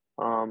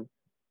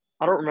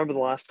 I don't remember the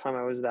last time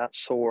I was that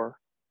sore.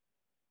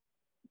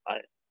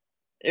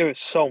 It was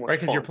so much fun. Right,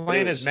 because you're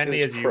playing as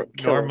many as you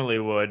normally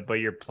would, but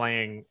you're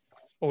playing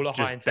all the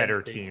just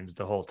better teams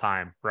the whole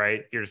time,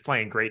 right? You're just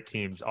playing great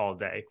teams all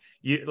day.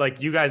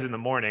 You guys in the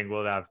morning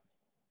will have,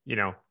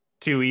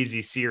 2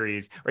 easy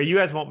series, or you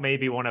guys won't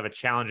have a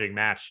challenging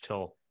match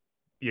till,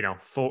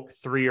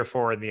 3 or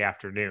 4 in the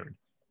afternoon.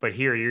 But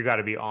here you got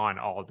to be on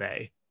all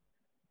day.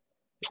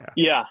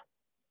 Yeah.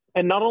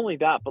 And not only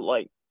that, but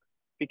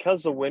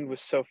because the wind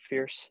was so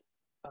fierce,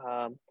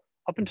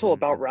 up until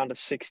about round of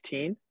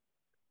 16,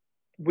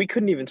 we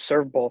couldn't even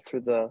serve ball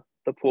through the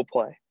pool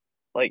play.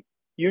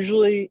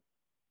 Usually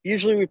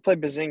we play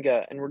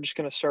Bazinga and we're just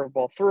going to serve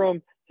ball through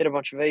them, hit a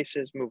bunch of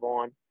aces, move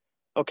on.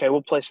 Okay,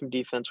 we'll play some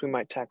defense. We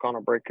might tack on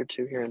a break or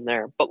 2 here and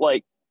there. But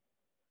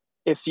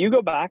if you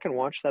go back and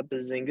watch that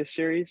Bazinga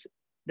series,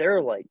 there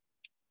are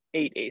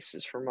 8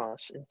 aces from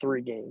us in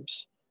 3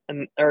 games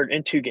or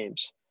in 2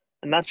 games.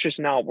 And that's just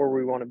not where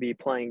we want to be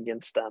playing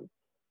against them.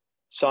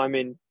 So, I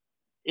mean,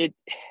 it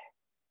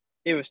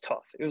was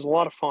tough. It was a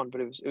lot of fun, but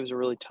it was a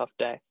really tough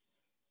day.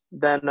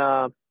 Then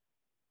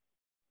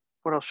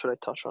what else should I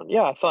touch on?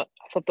 Yeah, I thought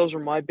those were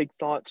my big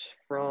thoughts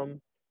from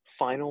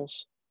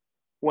finals.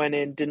 Went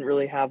in, didn't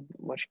really have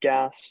much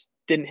gas,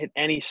 didn't hit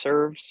any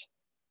serves,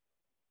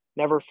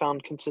 never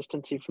found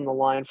consistency from the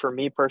line for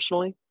me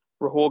personally.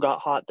 Rahul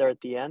got hot there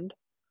at the end.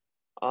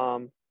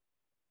 I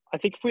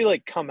think if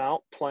we come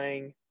out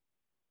playing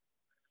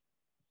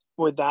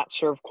with that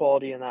serve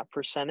quality and that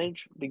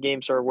percentage, the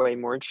games are way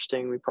more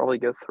interesting. We probably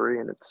go 3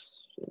 and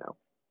it's,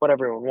 what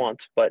everyone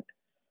wants. But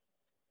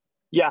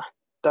yeah,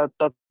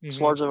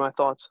 that's largely my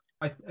thoughts.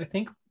 I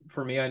think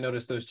for me, I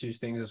noticed those 2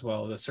 things as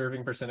well. The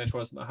serving percentage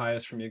wasn't the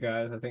highest from you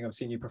guys. I think I've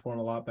seen you perform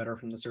a lot better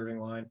from the serving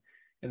line.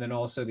 And then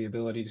also the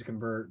ability to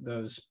convert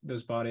those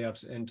body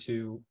ups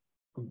into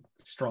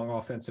strong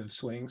offensive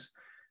swings.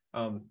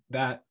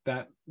 That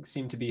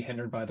seemed to be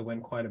hindered by the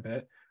wind quite a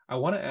bit. I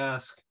want to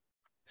ask,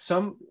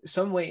 some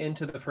way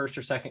into the first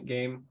or second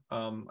game, I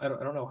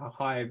don't know how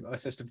high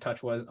Assistive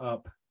Touch was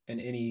up in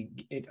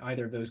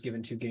either of those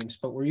given 2 games,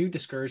 but were you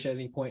discouraged at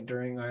any point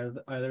during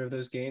either of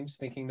those games,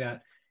 thinking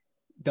that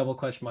double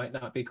clutch might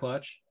not be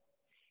clutch?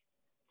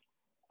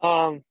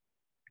 I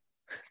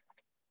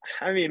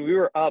mean, we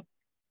were up,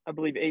 I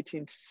believe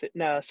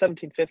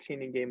 17-15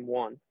 in game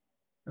 1.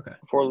 Okay.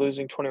 Before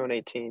losing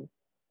 21-18.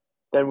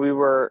 Then we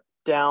were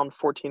down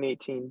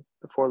 14-18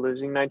 before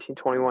losing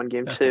 19-21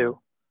 game 2.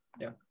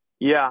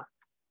 Yeah.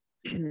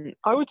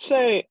 I would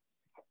say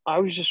I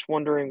was just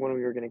wondering when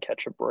we were going to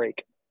catch a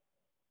break.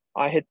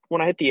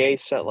 When I hit the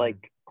ace at I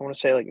want to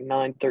say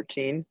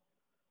 9-13,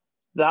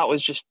 that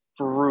was just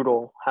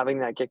brutal having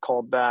that get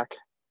called back.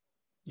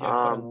 Yeah,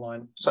 foot on the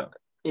line. So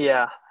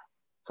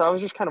I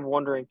was just kind of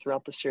wondering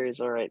throughout the series,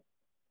 all right,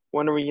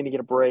 when are we going to get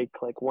a break?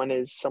 When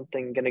is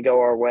something going to go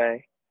our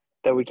way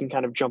that we can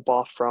kind of jump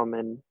off from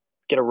and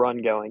get a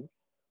run going?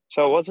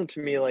 So it wasn't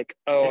to me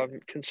I'm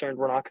concerned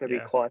we're not going to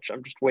be clutch.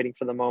 I'm just waiting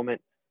for the moment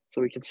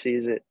so we can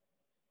seize it.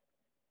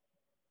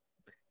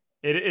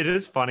 It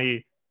is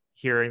funny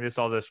hearing this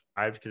all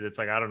described because it's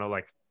I don't know,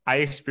 I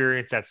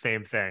experienced that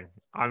same thing.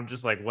 I'm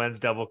just when's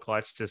double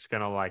clutch just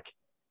going to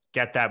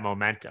get that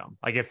momentum?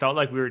 It felt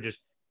like we were just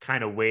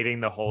kind of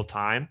waiting the whole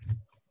time.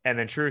 And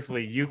then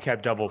truthfully, you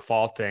kept double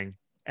faulting.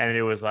 And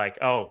it was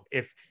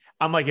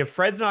if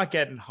Fred's not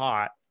getting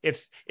hot,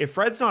 if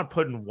Fred's not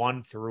putting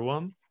 1 through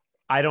him,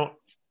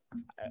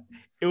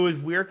 it was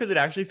weird because it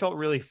actually felt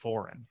really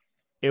foreign.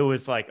 It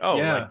was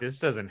this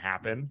doesn't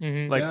happen.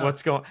 Mm-hmm.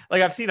 What's going,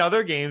 I've seen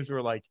other games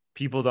where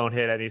people don't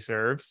hit any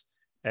serves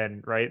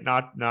and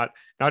not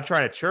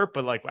trying to chirp,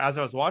 but as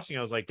I was watching,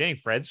 I was dang,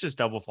 Fred's just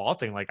double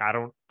faulting.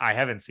 I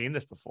haven't seen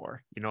this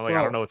before, I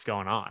don't know what's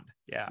going on.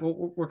 Yeah.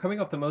 Well, we're coming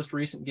off the most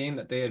recent game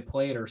that they had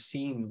played or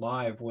seen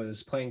live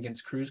was playing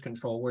against Cruise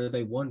Control, where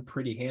they won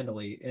pretty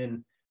handily.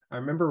 And I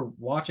remember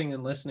watching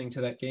and listening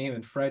to that game,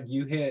 and Fred,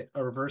 you hit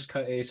a reverse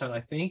cut ace on,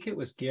 I think it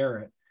was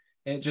Garrett.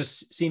 And it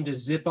just seemed to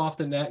zip off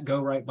the net, go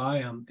right by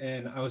him.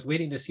 And I was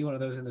waiting to see one of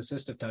those in the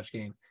Assistive Touch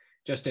game.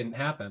 Just didn't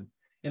happen.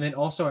 And then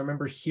also I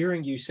remember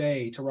hearing you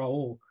say to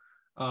Raul,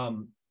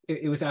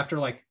 it was after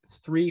like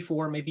 3,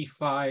 4, maybe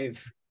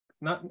 5,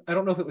 I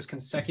don't know if it was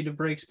consecutive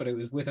breaks, but it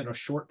was within a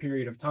short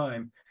period of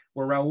time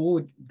where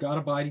Raul got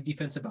a body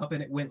defensive up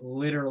and it went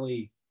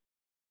literally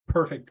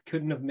perfect.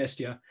 Couldn't have missed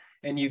you.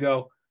 And you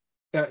go,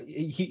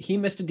 he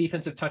missed a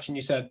defensive touch and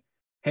you said,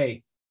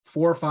 hey,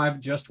 4 or 5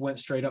 just went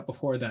straight up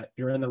before that.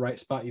 You're in the right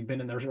spot. You've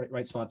been in the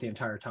right spot the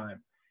entire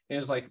time. It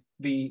was like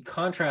the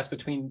contrast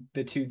between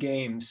the two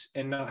games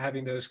and not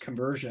having those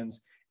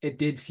conversions. It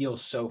did feel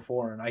so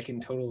foreign. I can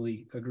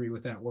totally agree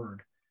with that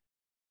word.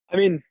 I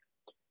mean,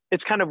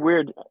 it's kind of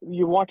weird.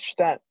 You watch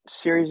that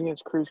series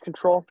against Cruise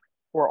Control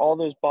where all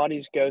those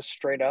bodies go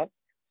straight up.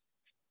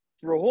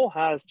 Rahul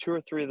has 2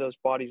 or 3 of those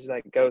bodies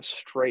that go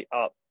straight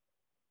up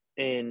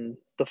in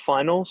the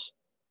finals,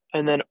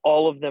 and then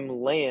all of them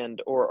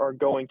land or are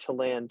going to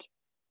land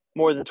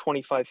more than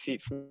 25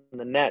 feet from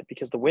the net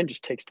because the wind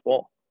just takes the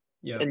ball.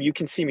 Yeah. And you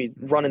can see me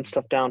running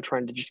stuff down,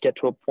 trying to just get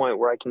to a point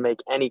where I can make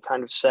any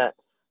kind of set.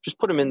 Just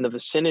put them in the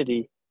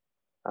vicinity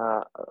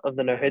of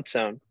the no-hit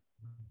zone.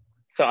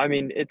 So, I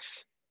mean,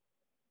 it's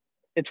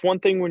one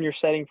thing when you're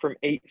setting from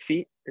 8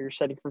 feet or you're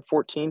setting from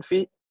 14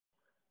 feet.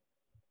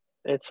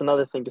 It's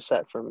another thing to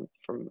set from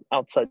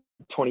outside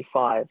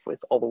 25 with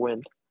all the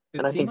wind.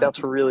 And I think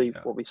that's really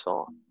what we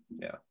saw.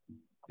 Yeah.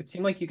 It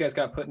seemed like you guys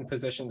got put in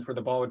positions where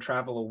the ball would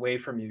travel away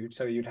from you.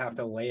 So you'd have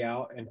to lay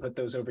out and put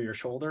those over your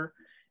shoulder.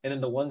 And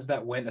then the ones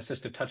that went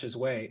assistive touches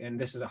way, and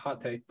this is a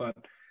hot take, but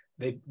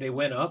they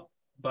went up,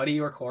 Buddy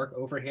or Clark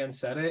overhand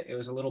set it. It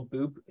was a little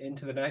boop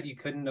into the net. You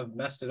couldn't have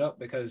messed it up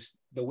because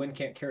the wind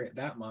can't carry it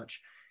that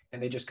much.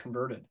 And they just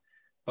converted.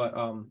 But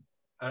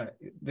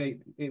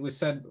it was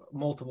said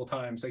multiple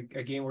times, like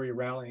a game where you're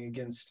rallying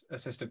against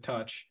assistive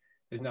touch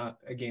is not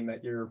a game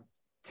that you're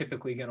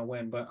typically going to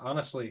win. But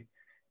honestly,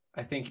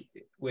 I think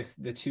with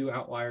the 2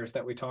 outliers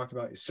that we talked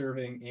about,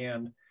 serving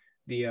and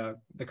the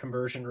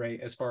conversion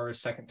rate as far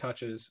as second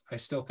touches, I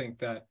still think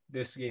that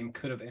this game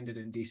could have ended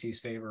in DC's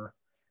favor.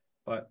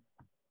 But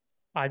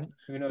the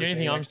only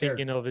thing I'm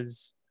thinking of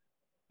is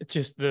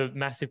just the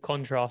massive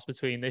contrast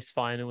between this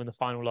final and the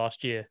final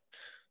last year.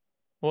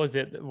 What was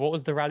it? What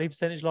was the rally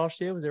percentage last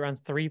year? Was it around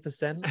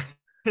 3%?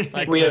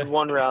 Like we had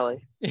 1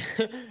 rally.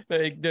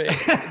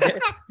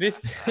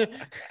 This,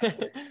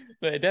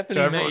 but it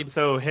definitely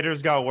so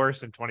hitters got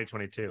worse in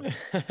 2022.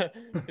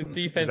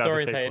 Defense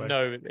orientated,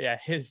 no, yeah,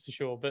 his for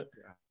sure. But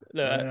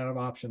running out of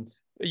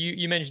options.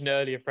 You mentioned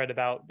earlier, Fred,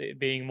 about it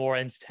being more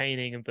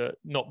entertaining, but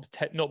not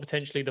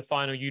potentially the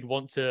final you'd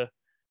want to,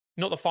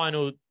 not the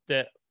final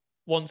that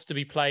wants to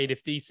be played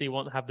if DC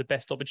want to have the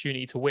best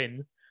opportunity to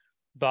win.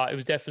 But it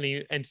was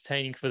definitely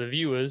entertaining for the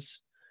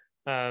viewers.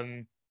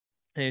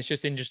 And it's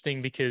just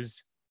interesting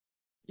because,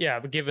 yeah,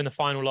 but given the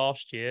final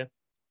last year,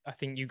 I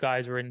think you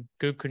guys were in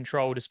good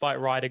control despite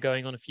Ryder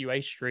going on a few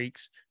ace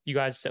streaks. You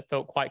guys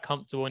felt quite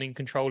comfortable and in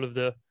control of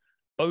the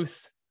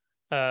both.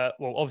 Well,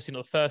 obviously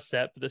not the first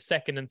set, but the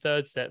second and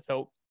third set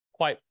felt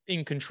quite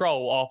in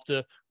control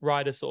after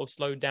Ryder sort of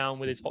slowed down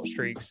with his hot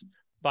streaks.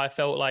 But I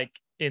felt like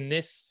in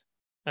this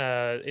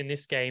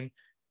game,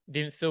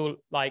 didn't feel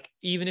like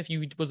even if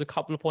you was a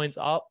couple of points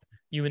up,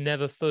 you were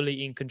never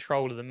fully in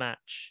control of the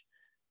match.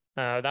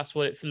 That's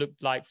what it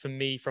looked like for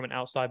me from an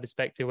outside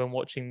perspective when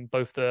watching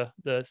both the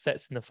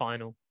sets in the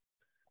final.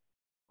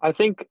 I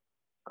think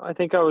I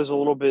was a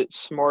little bit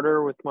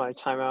smarter with my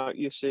timeout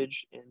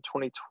usage in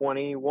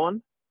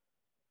 2021.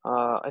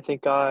 I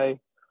think I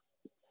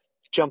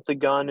jumped the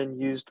gun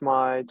and used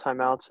my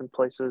timeouts in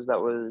places that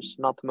was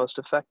not the most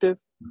effective.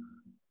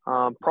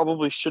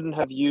 Probably shouldn't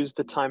have used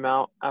the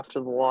timeout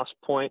after the lost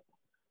point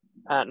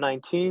at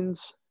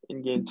 19s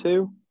in game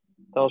 2.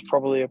 That was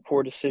probably a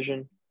poor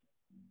decision.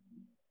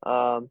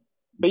 But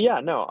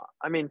yeah, no,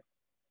 I mean,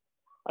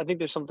 I think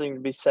there's something to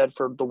be said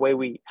for the way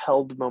we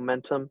held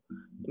momentum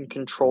and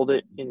controlled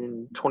it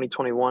in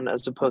 2021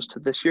 as opposed to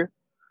this year.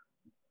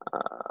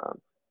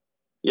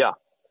 Yeah.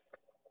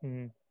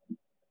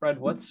 Fred,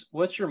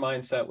 what's your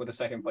mindset with a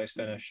second place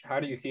finish? How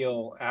do you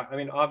feel? I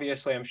mean,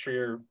 obviously, I'm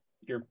sure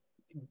you're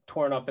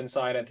torn up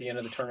inside at the end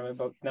of the tournament,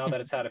 but now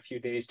that it's had a few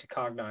days to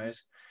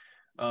cognize,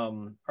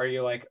 are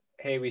you like,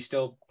 hey, we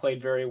still played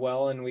very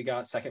well and we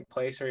got second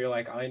place, or you're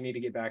like, I need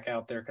to get back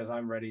out there because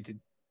I'm ready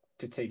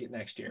to take it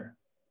next year?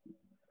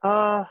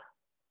 I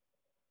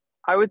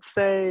would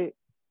say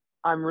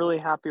I'm really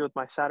happy with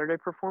my Saturday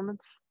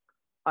performance.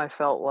 I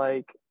felt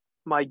like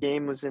my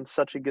game was in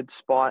such a good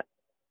spot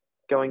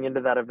going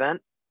into that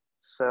event.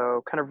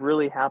 So kind of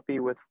really happy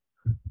with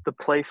the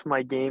place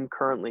my game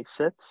currently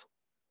sits.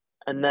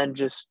 And then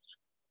just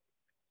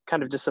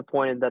kind of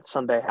disappointed that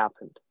Sunday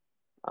happened.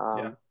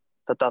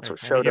 That's what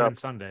showed up.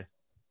 Sunday.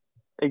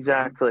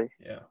 Exactly.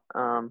 Yeah.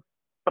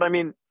 But I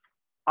mean,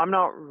 I'm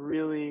not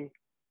really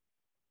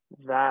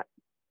that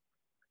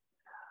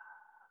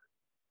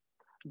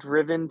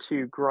driven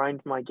to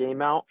grind my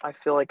game out. I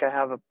feel like I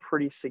have a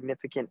pretty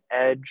significant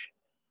edge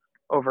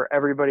over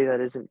everybody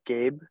that isn't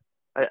Gabe.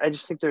 I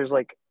just think there's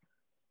like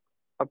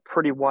a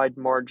pretty wide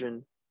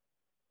margin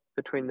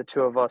between the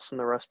two of us and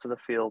the rest of the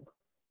field.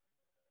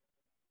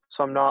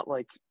 So I'm not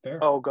like,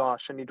 Fair. oh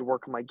gosh, I need to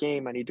work on my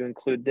game. I need to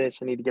include this.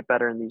 I need to get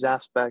better in these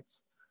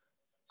aspects.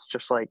 It's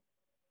just like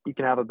you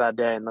can have a bad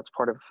day, and that's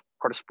part of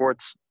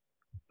sports.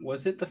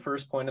 Was it the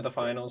first point of the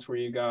finals where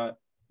you got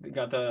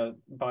the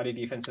body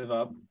defensive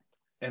up,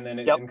 and then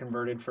it Yep. then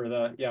converted for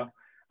the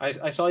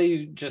I saw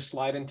you just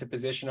slide into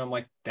position. I'm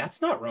like,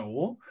 that's not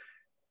Raul.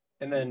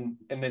 And then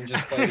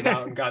just played it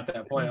out and got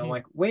that point. I'm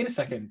like, wait a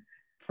second.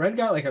 Fred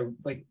got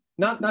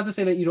not to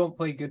say that you don't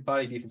play good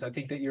body defense. I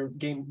think that your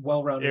game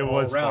well-rounded all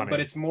around, funny. but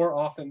it's more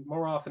often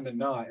than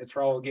not, it's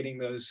Raul getting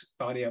those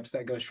body ups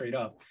that go straight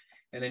up.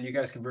 And then you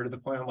guys converted the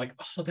point. I'm like,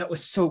 oh, that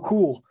was so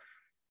cool.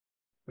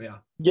 Yeah.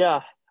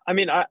 Yeah. I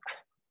mean,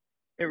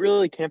 it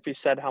really can't be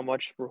said how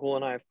much Rahul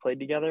and I have played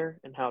together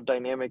and how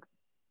dynamic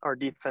our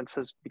defense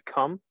has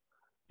become.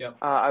 Yep.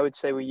 I would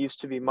say we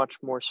used to be much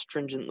more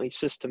stringently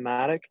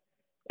systematic.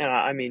 And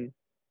I mean,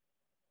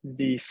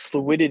 the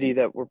fluidity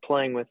that we're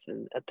playing with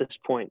at this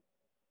point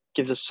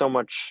gives us so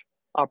much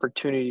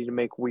opportunity to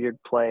make weird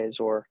plays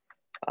or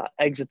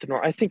exit the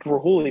norm. I think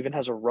Rahul even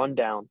has a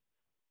rundown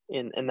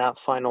in that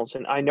finals.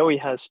 And I know he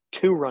has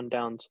 2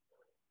 rundowns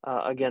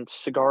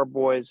against Cigar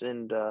Boys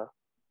and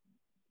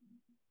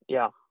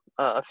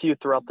a few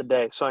throughout the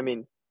day. So, I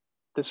mean,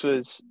 this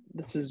is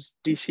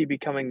DC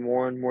becoming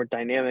more and more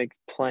dynamic,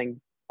 playing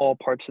all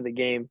parts of the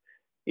game,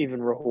 even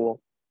Rahul.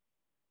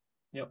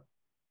 Yep.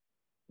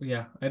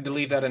 Yeah, I had to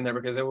leave that in there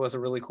because it was a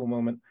really cool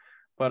moment.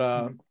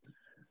 But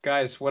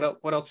guys, what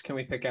else can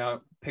we pick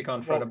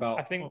on Fred about?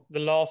 I think the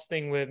last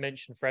thing we've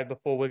mentioned, Fred,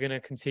 before we're going to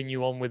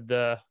continue on with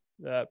the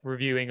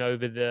reviewing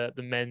over the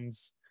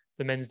men's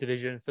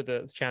division for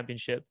the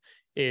championship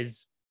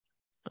is,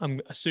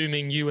 I'm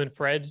assuming you and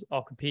Fred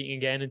are competing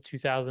again in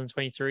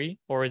 2023,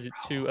 or is it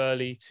too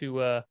early to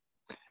have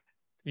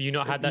you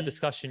not had that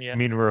discussion yet? I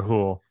mean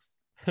Rahul.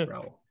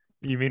 Raul.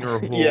 You mean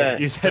Rahul? Yeah.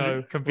 You said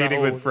No, competing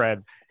Rahul. with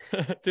Fred.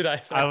 Did I?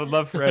 Sorry. I would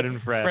love Fred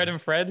and Fred. Fred and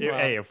Fred. Wow.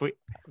 Hey, if we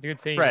Good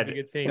team. Fred,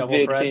 Good team. Double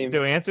Big Fred. team.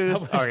 to answer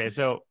this, okay.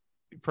 So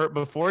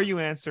before you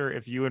answer,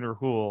 if you and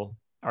Rahul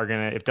are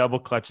if double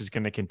clutch is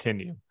gonna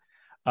continue,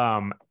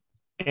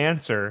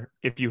 answer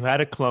if you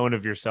had a clone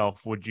of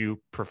yourself, would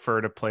you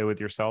prefer to play with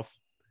yourself?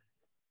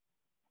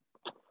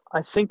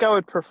 I think I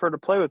would prefer to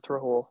play with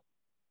Rahul.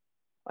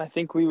 I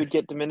think we would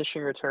get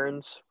diminishing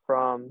returns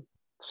from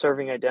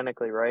serving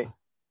identically, right?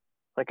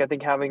 Like, I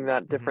think having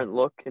that different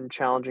look and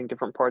challenging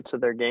different parts of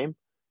their game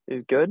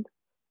is good.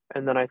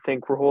 And then I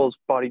think Rahul's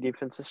body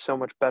defense is so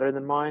much better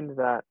than mine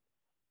that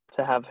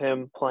to have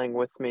him playing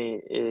with me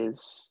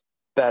is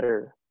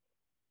better.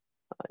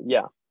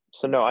 Yeah.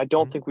 So, no, I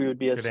don't think we would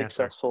be as Good answer.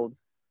 successful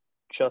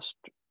just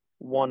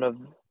one of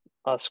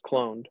us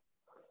cloned.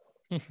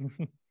 Yeah.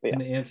 And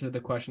to answer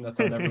the question that's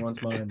on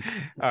everyone's minds,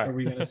 All right. are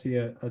we going to see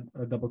a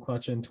double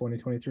clutch in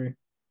 2023?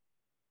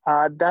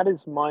 That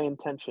is my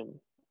intention.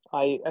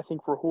 I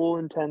think Rahul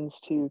intends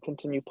to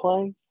continue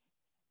playing.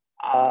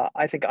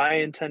 I think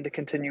I intend to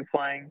continue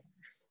playing.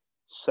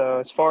 So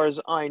as far as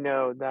I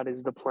know, that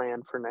is the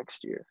plan for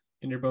next year.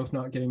 And you're both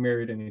not getting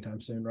married anytime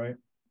soon, right?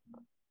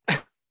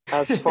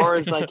 As far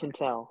as I can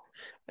tell.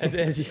 as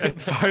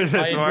far as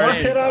I far as-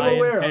 intend, I'm I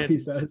aware of, intend. he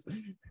says.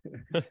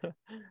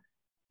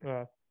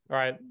 All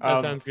right,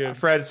 that sounds good.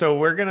 Fred, so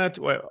we're going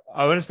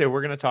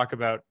to talk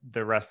about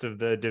the rest of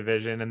the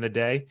division and the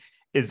day.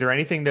 Is there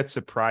anything that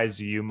surprised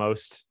you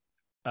most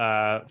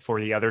for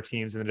the other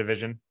teams in the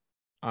division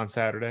on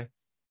Saturday?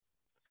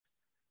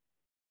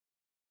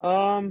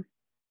 I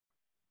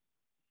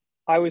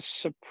was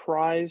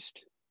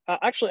surprised.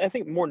 Actually, I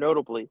think more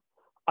notably,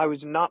 I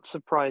was not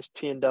surprised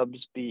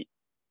P&Dubs beat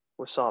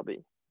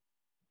Wasabi.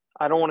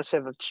 I don't want to say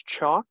that's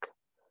chalk,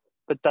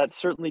 but that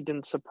certainly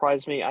didn't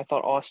surprise me. I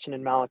thought Austin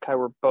and Malachi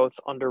were both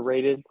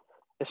underrated,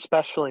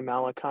 especially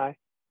Malachi.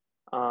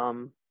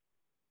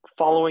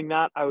 Following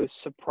that, I was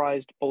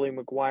surprised Bully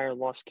McGuire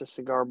lost to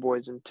Cigar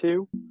Boys in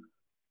 2.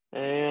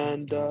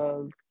 And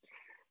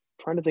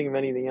trying to think of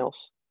anything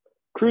else.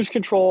 Cruise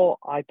Control,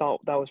 I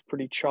thought that was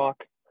pretty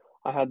chalk.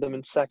 I had them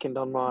in second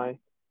on my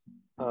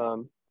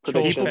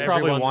predictions. People probably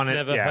probably want it-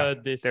 never yeah,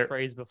 heard this they're-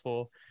 phrase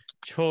before.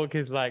 Chalk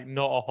is like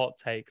not a hot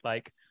take,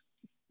 like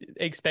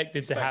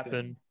expected to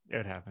happen It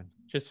would happen.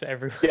 just for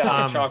everyone.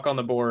 Yeah. Chalk on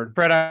the board.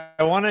 Fred,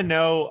 I want to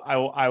know.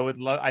 I would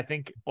love. I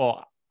think.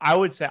 Well, I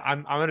would say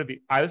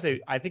I would say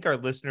I think our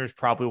listeners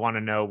probably want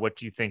to know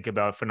what you think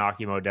about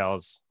Funaki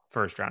Modell's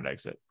first round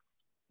exit.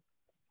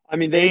 I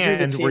mean, they drew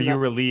the And team were you that-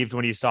 relieved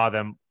when you saw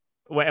them?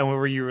 And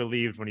were you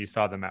relieved when you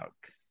saw them out?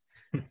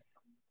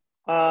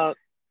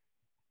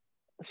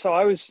 So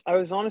I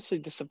was honestly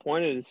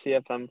disappointed to see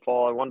FM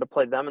fall. I wanted to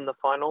play them in the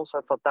finals.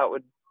 I thought that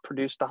would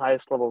produce the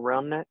highest level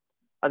round net.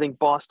 I think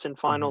Boston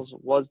finals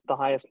was the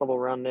highest level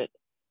round net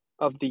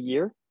of the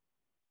year.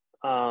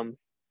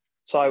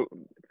 So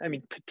I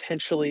mean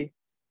potentially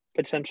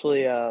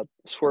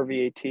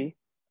Swervy AT,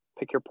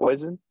 pick your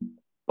poison.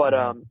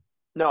 But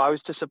no, I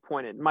was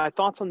disappointed. My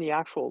thoughts on the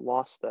actual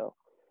loss though.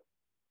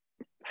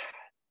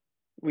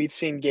 We've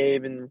seen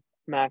Gabe and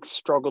Max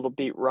struggle to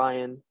beat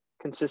Ryan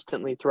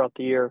consistently throughout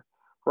the year.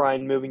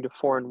 Ryan moving to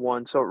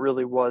 4-1, so it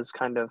really was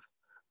kind of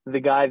the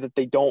guy that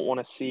they don't want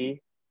to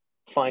see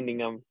finding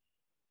them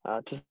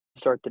to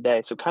start the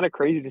day. So kind of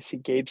crazy to see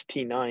Gabe's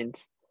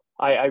T9s.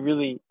 I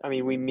mean,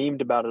 we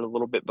memed about it a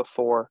little bit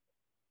before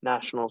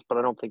Nationals, but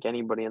I don't think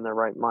anybody in their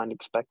right mind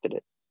expected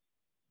it.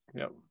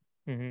 Yep.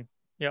 Mm-hmm.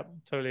 Yep,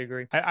 totally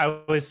agree.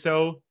 I was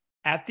so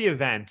at the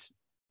event,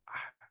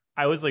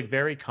 I was like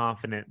very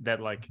confident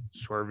that like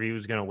Swervy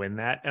was gonna win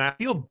that, and I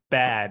feel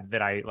bad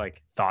that I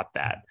like thought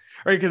that,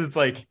 right? Because it's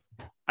like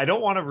I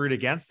don't want to root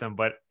against them,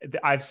 but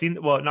I've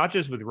seen, well, not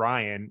just with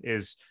Ryan,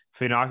 is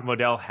Fnac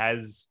Model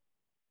has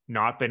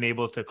not been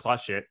able to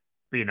clutch it,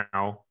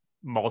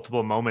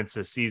 multiple moments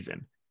this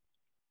season,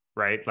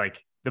 right?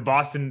 Like the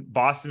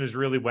Boston is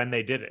really when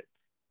they did it,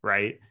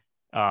 right?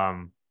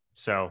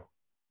 So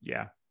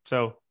yeah,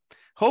 so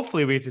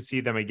hopefully we get to see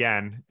them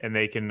again and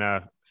they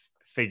can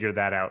figure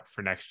that out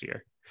for next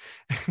year.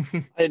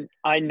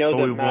 I know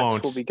that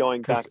Max will be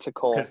going back to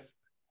Cole.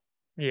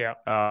 Yeah,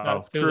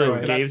 true.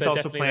 Like Gabe's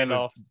also playing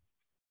with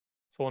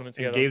tournament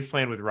together. Gabe's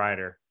playing with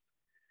Ryder.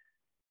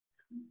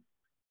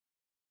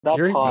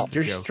 That's hot.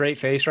 You're straight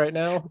face right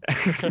now.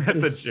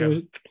 That's a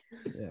joke.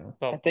 Yeah.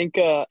 I think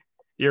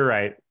you're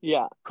right.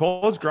 Yeah.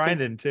 Cole's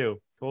grinding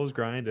too. Cole's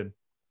grinding.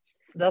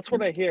 That's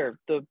what I hear.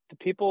 The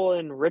people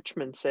in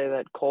Richmond say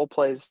that Cole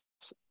plays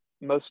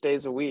most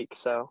days a week.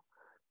 So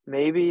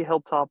maybe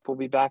Hilltop will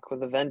be back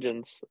with a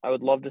vengeance. I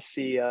would love to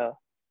see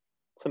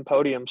some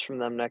podiums from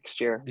them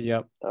next year.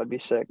 Yep. That would be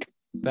sick.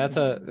 That's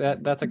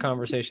a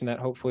conversation that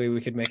hopefully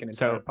we could make an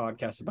entire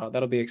podcast about.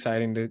 That'll be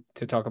exciting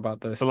to talk about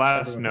this. The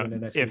last note,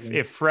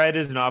 if Fred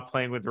is not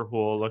playing with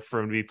Rahul, look for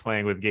him to be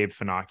playing with Gabe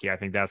Finocchi. I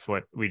think that's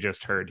what we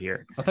just heard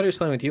here. I thought he was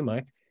playing with you,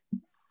 Mike.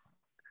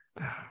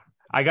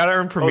 I got to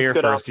earn Premier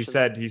first.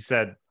 Options. He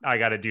said I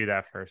got to do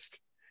that first.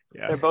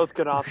 Yeah, they're both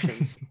good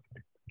options.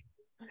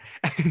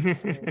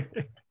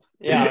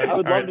 Yeah, I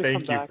would love to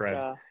come back. Fred.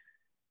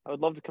 I would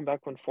love to come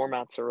back when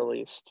formats are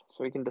released,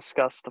 so we can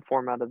discuss the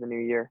format of the new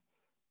year.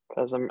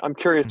 Because I'm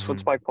curious what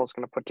Spikeball's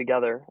going to put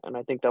together, and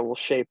I think that will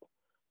shape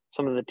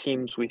some of the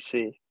teams we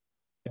see.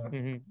 Yeah.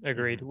 Mm-hmm.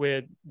 Agreed.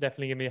 We're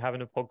definitely going to be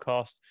having a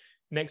podcast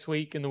next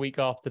week and the week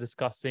after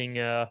discussing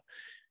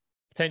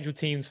potential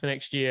teams for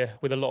next year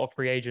with a lot of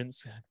free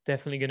agents.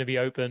 Definitely going to be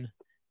open,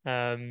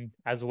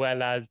 as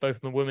well as both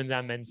on the women's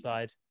and men's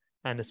side,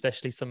 and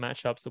especially some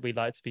matchups that we'd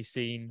like to be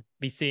seeing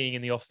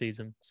in the off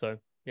season. So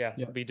yeah,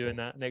 we'll be doing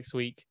that next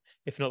week,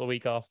 if not the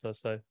week after.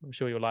 So I'm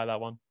sure you'll like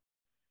that one.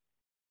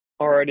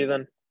 Alrighty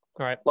then.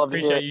 All right. Love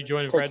Appreciate you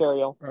joining, Take Fred. care,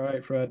 y'all. All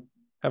right, Fred.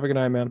 Have a good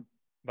night, man.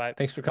 Bye.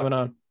 Thanks for coming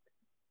on.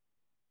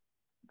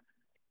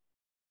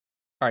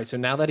 All right, so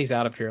now that he's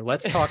out of here,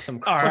 let's talk some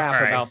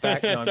crap about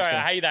that. No, sorry,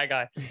 I hate that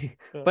guy.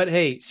 But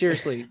hey,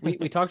 seriously,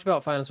 we talked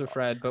about finals with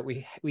Fred, but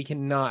we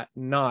cannot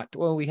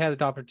well, we had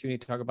the opportunity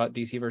to talk about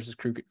DC versus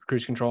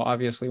Cruise Control,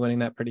 obviously winning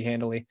that pretty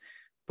handily.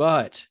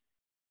 But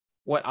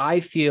what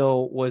I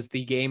feel was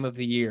the game of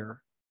the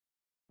year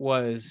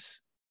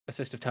was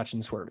Assistive Touch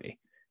and Swervy.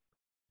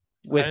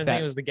 With that,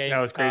 was the game. That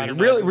was crazy.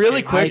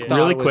 Really quick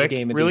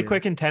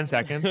in 10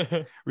 seconds.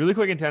 Really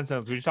quick in 10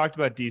 seconds. We just talked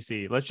about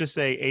DC. Let's just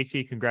say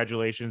AT,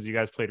 congratulations. You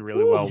guys played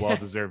really well. Yes.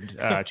 Well-deserved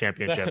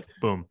championship.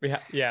 Boom.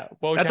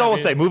 Well, that's all we'll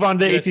say. Move on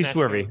to AT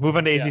Swervy.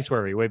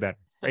 Swervy. Way better.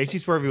 AT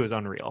Swervy was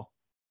unreal.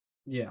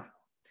 Yeah.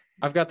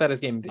 I've got that as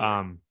game of the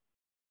year.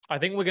 I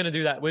think we're going to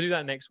do that. We'll do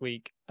that next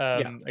week.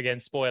 Again,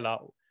 spoiler.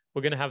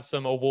 We're going to have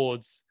some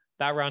awards.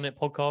 That Roundnet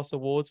Podcast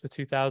Awards for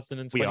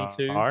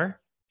 2022. We are?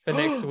 For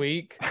next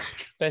week,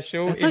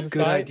 special. That's a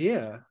good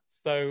idea.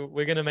 So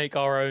we're gonna make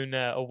our own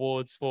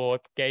awards for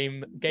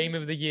game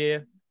of the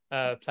year,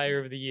 player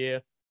of the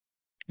year,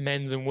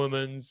 men's and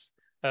women's,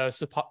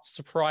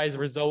 surprise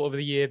result of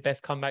the year,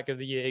 best comeback of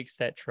the year,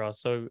 etc.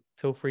 So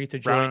feel free to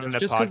join us.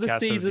 Just because the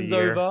season's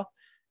over.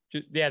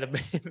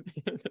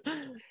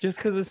 Just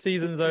because the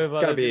season's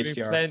over, there's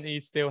plenty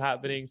still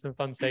happening, some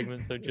fun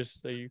segments. So just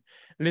so you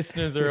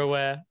listeners are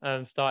aware,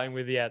 starting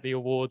with the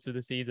awards of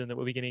the season that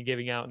we'll be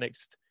giving out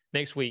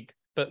next week.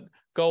 But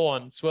go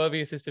on,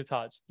 Swervy Assistive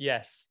Touch.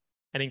 Yes,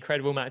 an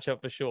incredible matchup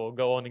for sure.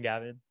 Go on,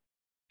 Gavin.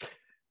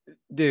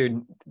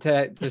 Dude,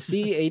 to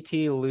see AT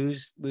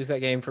lose that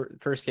game for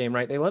first game,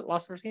 right? They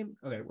lost the first game.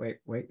 Okay,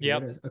 wait.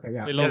 Yep. Okay,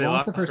 yeah. They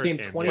lost the first game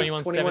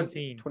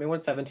 21-17.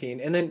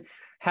 21-17. And then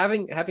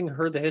having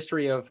heard the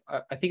history of,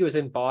 I think it was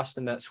in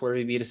Boston that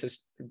Swervy beat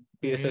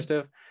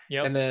Assistive.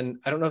 Yep. And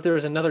then I don't know if there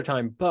was another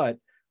time, but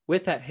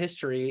with that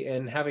history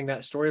and having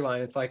that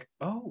storyline, it's like,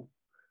 oh,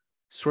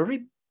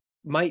 Swervy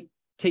might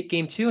take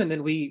game 2, and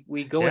then we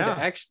go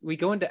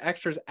into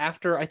extras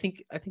after. I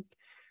think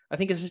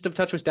Assistive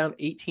Touch was down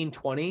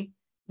 18-20,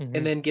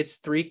 and then gets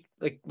 3,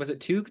 was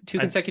it two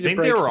consecutive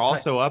breaks? They were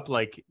also up,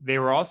 they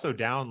were also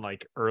down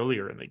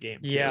earlier in the game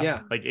too.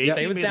 Yeah.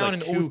 They was down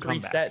in all 3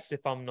 sets, if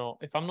I'm not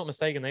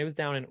mistaken. They was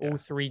down in all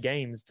 3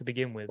 games to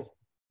begin with.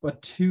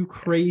 But 2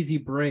 crazy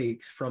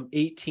breaks from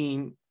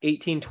 18-20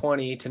 to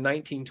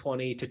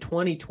 19-20 to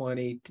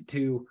 20-20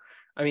 to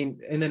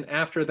and then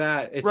after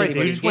that, it's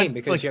anybody's game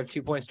because you have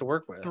 2 points to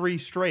work with. 3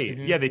 straight.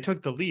 Yeah, they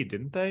took the lead,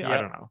 didn't they? Yep. I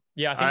don't know.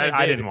 Yeah, I think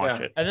I didn't watch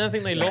it. And then I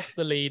think they lost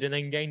the lead and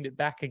then gained it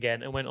back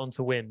again and went on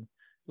to win.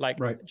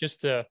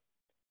 Just to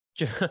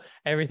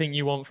everything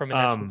you want from a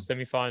national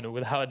semifinal,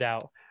 without a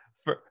doubt.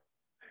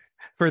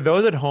 For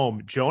those at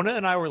home, Jonah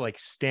and I were like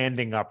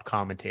standing up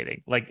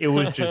commentating. Like it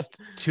was just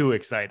too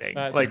exciting.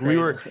 Like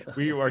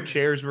our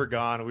chairs were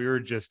gone. We were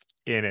just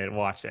in it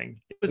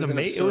watching. It was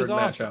amazing. It was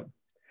awesome. Matchup.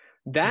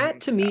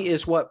 That to me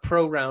is what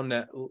pro round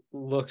net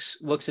looks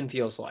and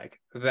feels like.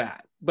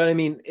 That. But I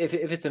mean, if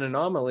it's an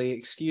anomaly,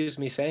 excuse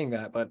me saying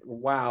that, but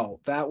wow,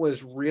 that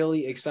was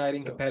really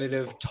exciting,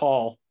 competitive,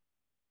 tall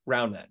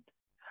round net.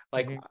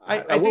 Like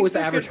what was the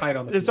average height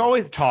on the field? It's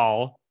always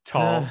tall.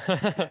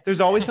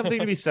 There's always something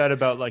to be said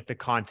about like the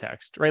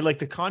context, right? Like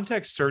the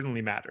context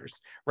certainly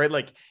matters, right?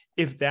 Like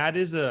if that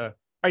is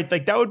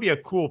like that would be a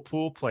cool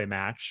pool play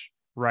match,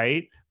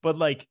 right? But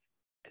like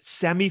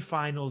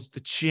semifinals, the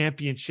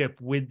championship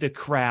with the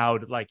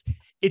crowd, like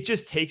it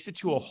just takes it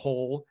to a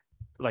whole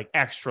like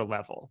extra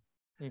level,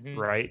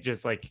 right?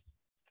 Just like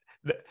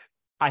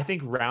I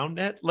think round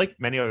net, like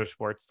many other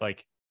sports,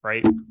 like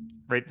right.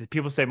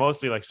 People say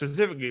mostly like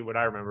specifically what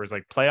I remember is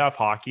like playoff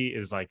hockey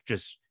is like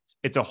just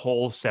it's a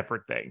whole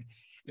separate thing.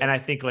 Yeah. And I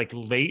think like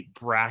late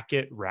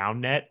bracket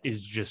round net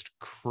is just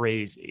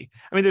crazy.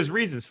 I mean, there's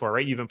reasons for it,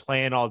 right? You've been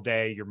playing all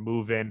day, you're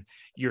moving,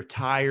 you're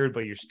tired,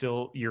 but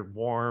you're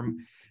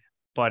warm.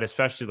 But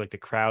especially like the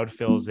crowd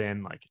fills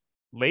in, like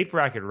late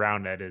bracket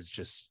round net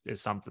is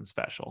something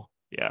special.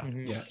 Yeah.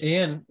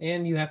 Yeah.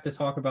 And you have to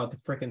talk about the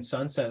freaking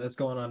sunset that's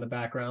going on in the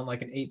background,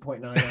 like an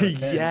 8.9 out of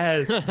 10.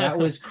 Yes. That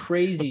was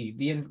crazy.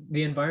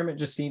 The environment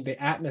the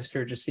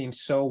atmosphere just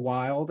seems so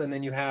wild. And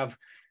then you have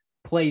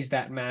plays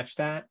that match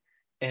that,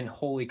 and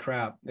holy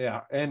crap.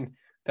 Yeah. And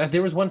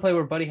there was one play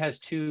where Buddy has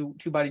two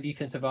body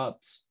defensive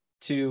ups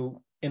in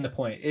the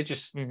point. It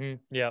just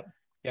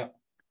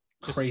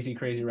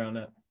crazy round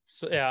net.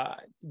 So yeah,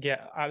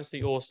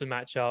 absolutely awesome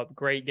matchup,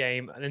 great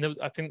game. And then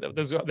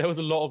there was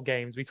a lot of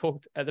games. We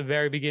talked at the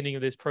very beginning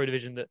of this pro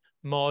division that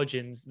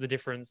margins the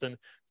difference, and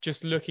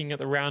just looking at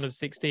the round of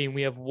 16,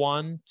 we have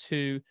 1,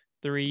 2,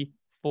 3,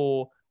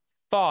 4,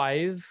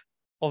 5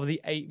 of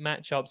the 8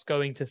 matchups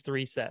going to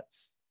 3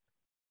 sets.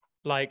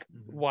 Like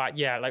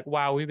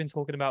wow, we've been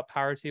talking about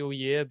parity all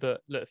year,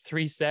 but look,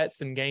 3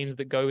 sets and games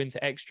that go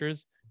into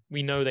extras,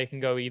 we know they can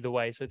go either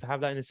way. So to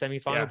have that in the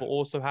semifinal, but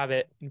also have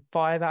it in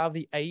 5 out of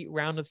the 8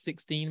 round of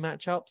 16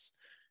 matchups,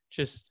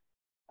 just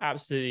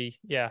absolutely,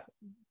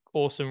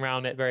 awesome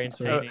round net, very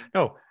entertaining.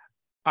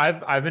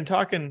 I've been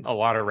talking a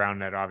lot of round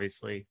net,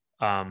 obviously,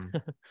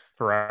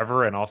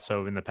 forever, and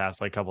also in the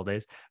past like couple of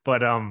days.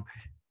 But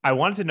I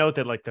wanted to note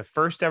that like the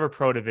first ever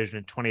pro division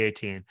in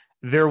 2018,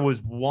 there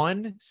was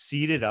 1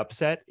 seeded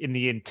upset in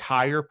the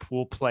entire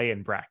pool play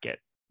and bracket.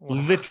 Wow.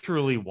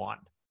 Literally 1.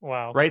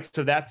 Wow. Right.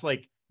 So that's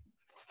like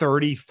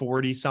 30,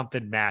 40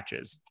 something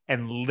matches,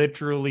 and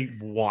literally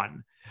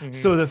 1.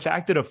 So the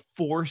fact that a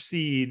 4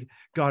 seed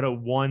got a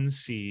 1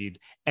 seed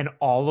and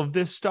all of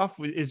this stuff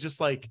is just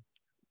like,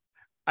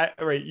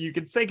 you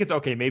can think it's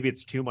okay. Maybe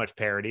it's too much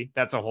parity.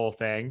 That's a whole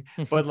thing.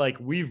 But like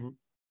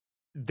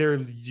there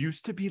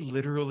used to be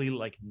literally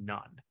like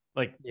none.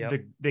 Like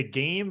the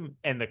game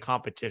and the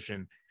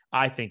competition,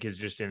 I think, is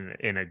just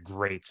in a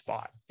great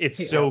spot.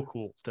 It's so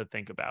cool to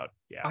think about.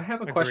 Yeah. I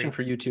have a question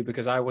for you two,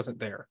 because I wasn't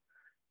there.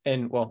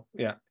 And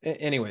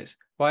anyways,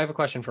 I have a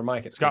question for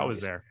Mike. Scott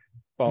was there.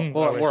 Well,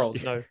 at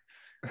Worlds. No.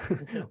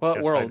 Well,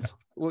 at Worlds.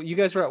 Well, you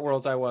guys were at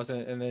Worlds. I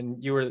wasn't. And then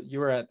you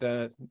were at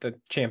the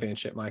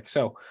championship, Mike.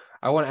 So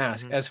I want to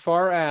ask, as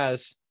far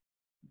as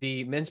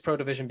the men's pro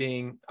division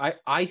being,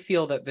 I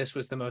feel that this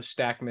was the most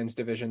stacked men's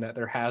division that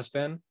there has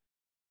been.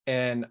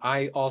 And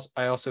I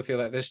also feel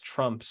that this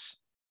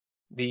trumps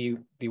the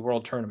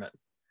world tournament.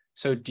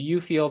 So do you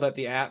feel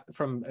that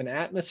from an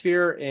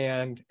atmosphere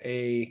and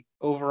a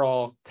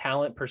overall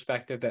talent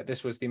perspective, that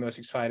this was the most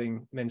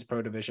exciting men's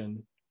pro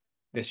division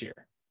this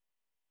year?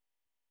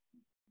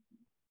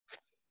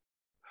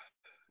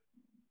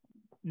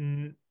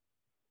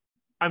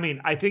 I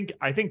mean, I think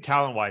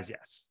talent wise,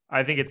 yes.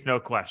 I think it's no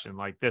question.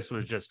 Like this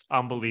was just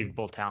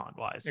unbelievable talent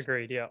wise.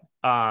 Agreed. Yeah.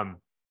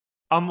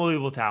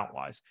 Unbelievable talent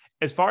wise.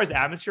 As far as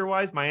atmosphere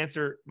wise, my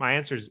answer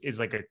is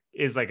like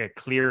a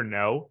clear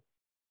no.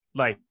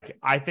 Like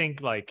I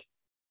think like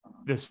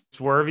the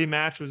Swervy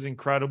match was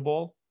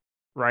incredible,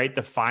 right?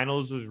 The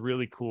finals was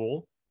really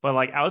cool, but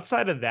like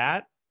outside of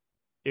that,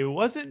 it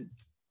wasn't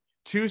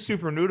too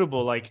super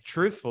notable. Like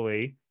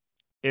truthfully,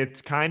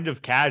 it's kind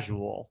of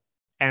casual.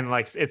 And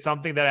like, it's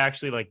something that I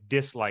actually like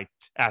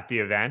disliked at the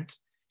event,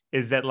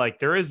 is that like,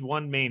 there is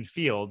one main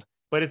field,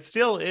 but it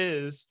still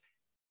is,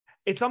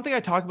 it's something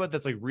I talk about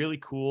that's like really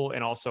cool.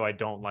 And also I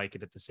don't like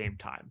it at the same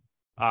time.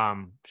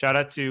 Shout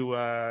out to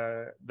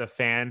the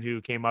fan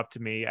who came up to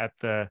me at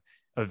the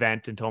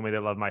event and told me they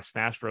love my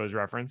Smash Bros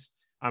reference.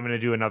 I'm going to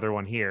do another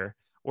one here.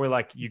 Or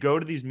like you go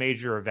to these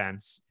major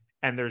events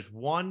and there's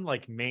one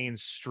like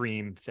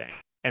mainstream thing.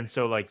 And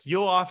so like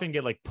you'll often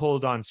get like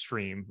pulled on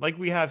stream like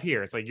we have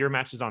here. It's like your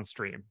match is on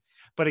stream.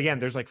 But again,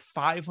 there's like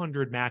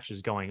 500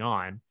 matches going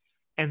on.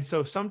 And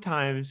so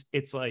sometimes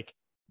it's like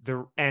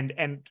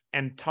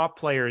and top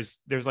players,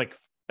 there's like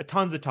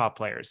tons of top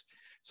players.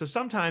 So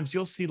sometimes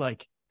you'll see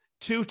like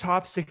 2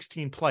 top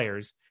 16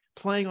 players,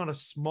 playing on a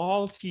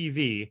small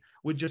TV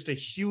with just a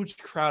huge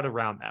crowd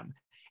around them.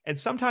 And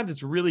sometimes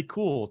it's really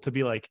cool to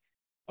be like,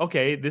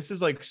 okay, this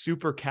is like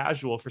super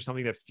casual for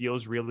something that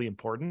feels really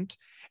important.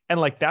 And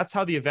like, that's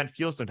how the event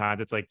feels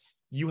sometimes. It's like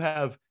you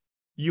have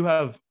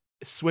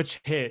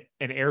Switch Hit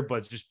and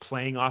Airbuds just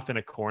playing off in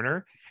a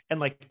corner. And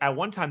like at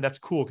one time that's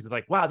cool because it's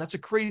like, wow, that's a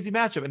crazy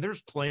matchup. And they're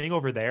just playing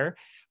over there.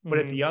 But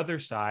at the other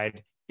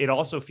side, it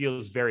also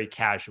feels very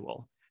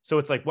casual. So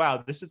it's like,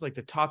 wow, this is like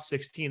the top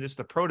 16. This is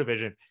the pro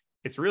division.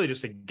 It's really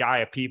just a guy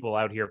of people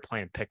out here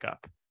playing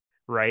pickup.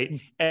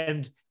 Right.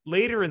 And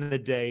later in the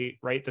day,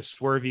 right, the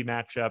Swervy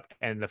matchup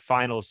and the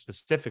finals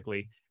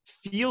specifically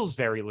feels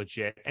very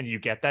legit. And you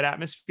get that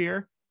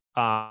atmosphere.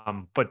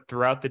 But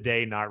throughout the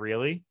day, not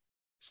really.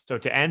 So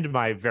to end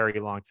my very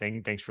long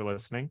thing, thanks for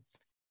listening.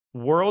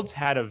 Worlds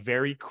had a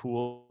very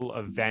cool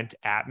event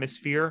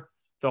atmosphere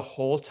the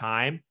whole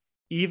time,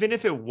 even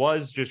if it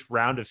was just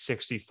round of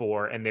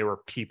 64 and there were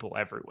people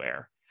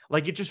everywhere.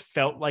 Like it just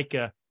felt like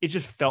a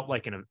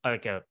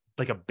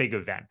big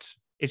event.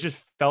 It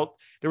just felt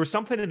there was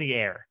something in the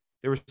air.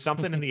 There was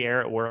something in the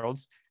air at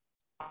Worlds.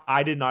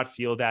 I did not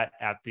feel that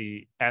at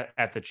the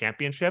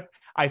championship.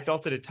 I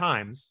felt it at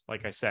times,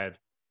 like I said,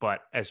 but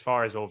as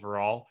far as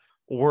overall,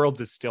 Worlds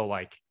is still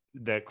like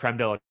the creme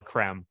de la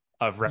creme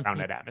of round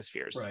net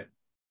atmospheres. Right.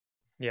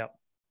 Yeah.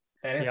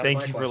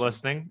 Thank you for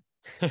listening.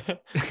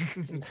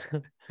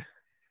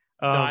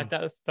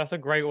 That's a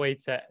great way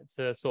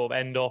to sort of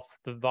end off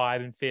the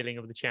vibe and feeling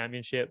of the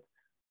championship.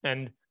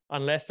 And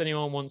unless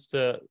anyone wants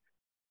to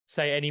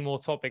say any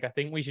more topic, I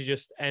think we should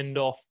just end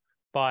off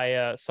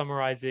by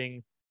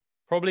summarizing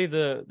probably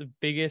the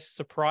biggest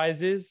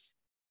surprises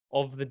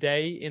of the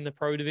day in the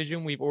pro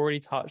division. We've already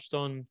touched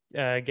on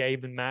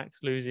Gabe and Max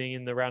losing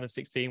in the round of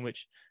 16,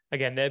 which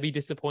again, they'll be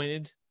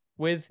disappointed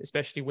with,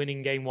 especially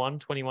winning game 1,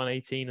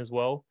 21-18 as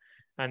well.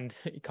 And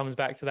it comes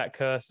back to that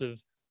curse of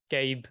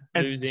Gabe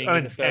losing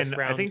in the first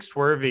round. I think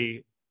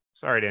Swervy,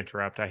 sorry to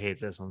interrupt. I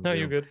hate this on Zoom.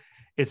 You're good.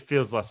 It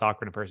feels less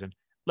awkward in person.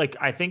 Like,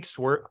 I think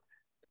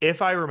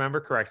if I remember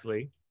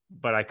correctly,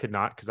 but I could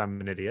not because I'm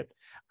an idiot.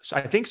 So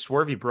I think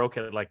Swervy broke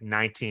it at like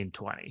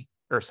 19-20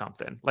 or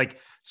something. Like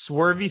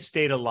Swervy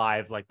stayed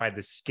alive like by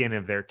the skin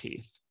of their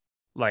teeth.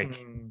 Like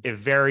it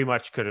very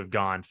much could have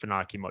gone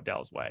Funaki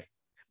Modell's way.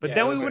 But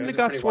then we wouldn't have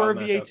got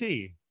Swervy AT,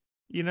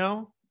 you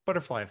know,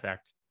 butterfly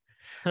effect.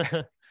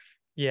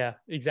 Yeah,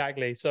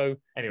 exactly. So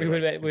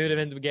anyway, we would have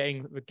ended up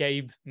getting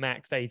Gabe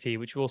Max AT,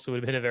 which also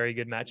would have been a very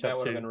good matchup. That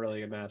would have been a really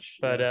good match.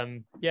 But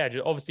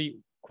obviously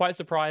quite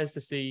surprised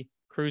to see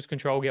Cruise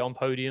Control get on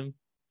podium.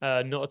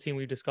 Not a team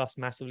we've discussed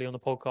massively on the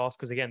podcast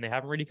because again, they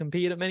haven't really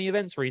competed at many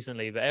events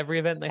recently, but every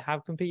event they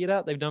have competed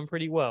at, they've done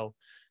pretty well.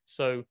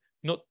 So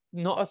not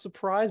a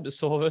surprise, but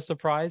sort of a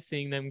surprise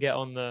seeing them get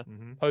on the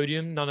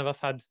podium. None of us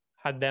had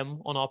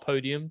them on our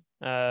podium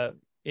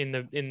in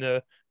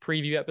the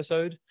preview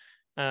episode.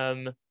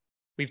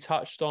 We've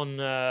touched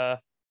on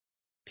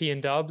P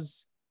and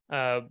Dubs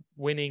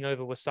winning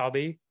over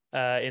Wasabi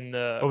in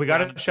the. Well, we got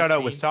to shout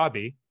out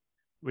Wasabi.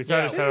 We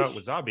started to shout out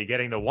Wasabi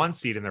getting the 1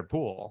 seed in their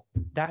pool.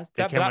 That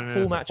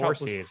pool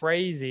matchup was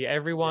crazy.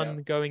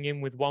 Everyone going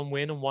in with 1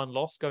 win and 1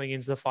 loss going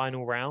into the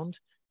final round.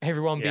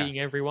 Everyone beating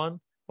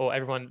everyone, or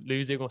everyone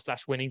losing or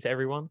 / winning to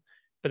everyone.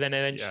 But then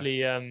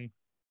eventually, they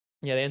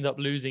end up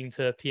losing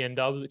to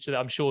PNW, which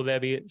I'm sure they'll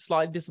be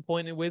slightly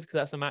disappointed with because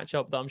that's a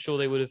matchup that I'm sure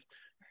they would have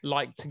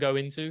liked to go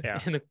into.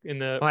 In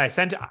the. Well, I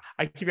sent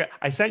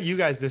you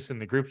guys this in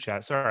the group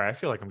chat. Sorry, I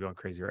feel like I'm going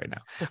crazy right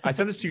now. I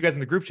sent this to you guys in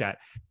the group chat.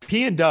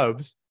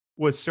 PNW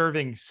was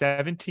serving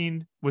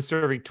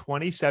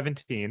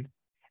 2017,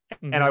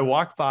 and I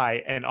walk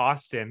by and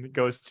Austin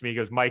goes to me, he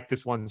goes, Mike,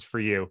 this one's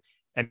for you.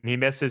 And he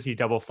misses, he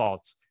double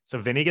faults. So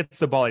Vinny gets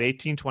the ball at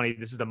 18-20.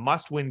 This is a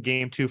must-win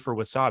game 2 for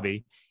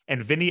Wasabi.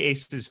 And Vinny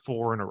aces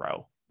 4 in a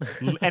row.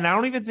 And I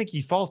don't even think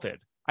he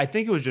faulted. I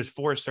think it was just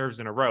 4 serves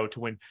in a row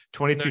to win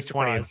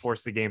 22-20 and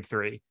force the game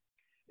 3.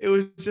 It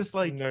was just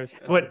like, I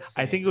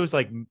think it was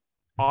like,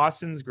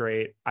 Austin's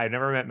great. I've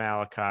never met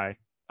Malachi.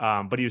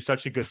 But he was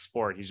such a good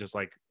sport. He's just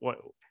like, what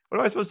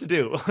am I supposed to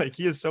do? Like,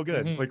 he is so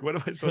good. Like, what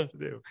am I supposed to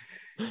do?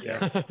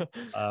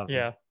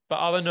 Yeah. But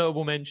other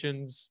notable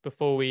mentions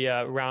before we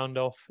round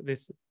off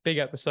this big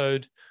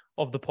episode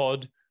of the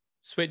pod: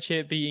 Switch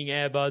Hit beating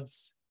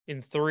Airbuds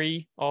in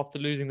 3 after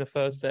losing the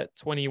first set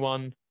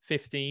 21-15.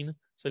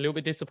 So a little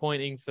bit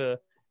disappointing for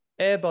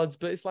Airbuds,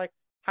 but it's like,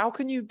 how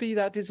can you be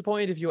that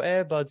disappointed if you're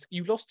Airbuds?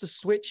 You lost to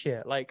Switch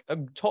Hit, like a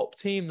top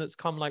team that's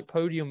come like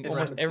podium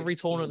almost every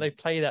tournament they've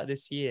played at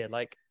this year.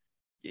 Like,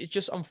 it's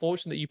just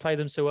unfortunate that you play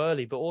them so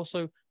early, but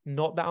also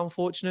not that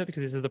unfortunate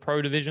because this is the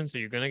pro division. So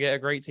you're going to get a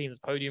great team that's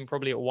podium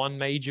probably at 1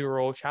 major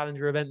or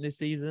challenger event this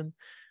season.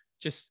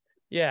 Just,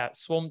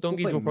 Swamp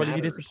Donkeys will probably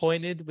be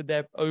disappointed with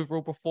their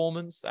overall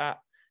performance at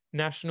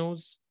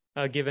Nationals,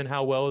 given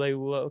how well they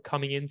were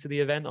coming into the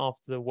event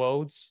after the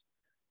Worlds.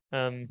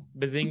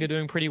 Bazinga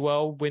doing pretty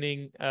well,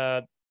 winning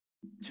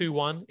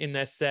 2-1 in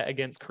their set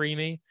against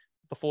Creamy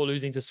before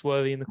losing to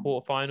Swervy in the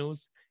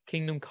quarterfinals.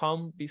 Kingdom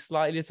Come be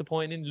slightly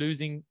disappointing,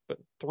 losing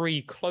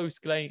 3 close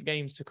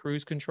games to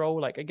Cruise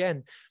Control. Like,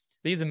 again,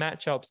 these are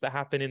matchups that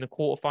happen in the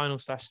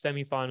quarterfinals /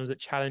 semifinals at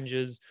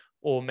challengers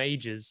or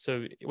majors.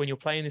 So when you're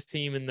playing this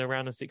team in the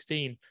round of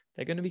 16,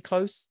 they're going to be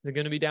close. They're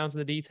going to be down to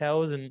the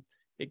details, and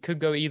it could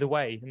go either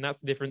way. And that's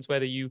the difference,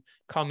 whether you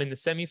come in the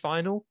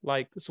semifinal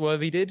like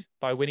Swervy did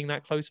by winning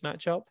that close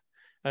matchup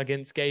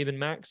against Gabe and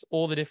Max,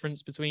 or the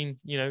difference between,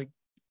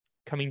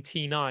 coming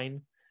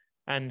T9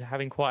 and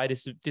having quite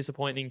a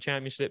disappointing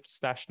championship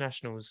 /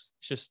 nationals.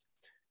 It's just,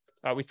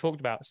 we talked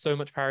about so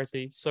much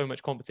parity, so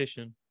much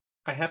competition.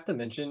 I have to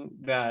mention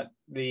that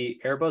the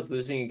Airbuds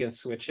losing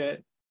against Switch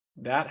It,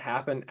 that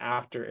happened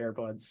after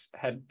Airbuds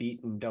had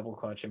beaten Double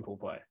Clutch in pool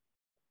play,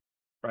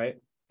 right?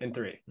 In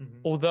 3. Mm-hmm.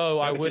 Although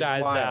I would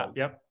add wild.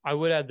 I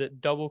would add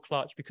that Double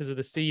Clutch, because of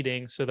the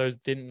seeding, so those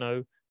didn't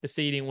know, the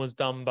seeding was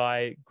done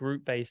by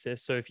group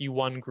basis. So if you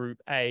won Group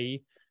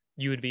A,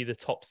 you would be the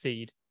top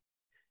seed.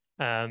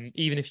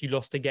 Even if you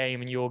lost a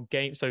game and your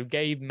game, so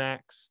Gabe,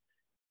 Max,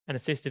 and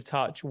Assistive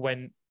Touch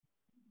went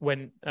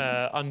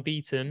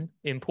unbeaten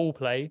in pool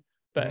play,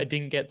 but it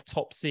didn't get the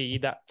top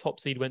seed. That top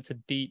seed went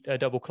to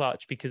Double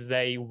Clutch because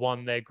they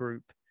won their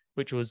group,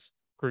 which was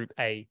Group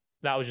A.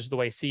 That was just the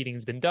way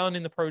seeding's been done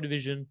in the Pro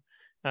Division,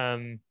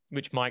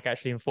 which Mike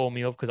actually informed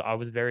me of, because I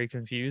was very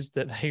confused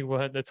that they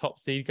weren't the top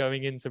seed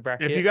going into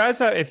bracket. If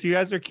you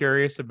guys are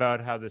curious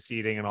about how the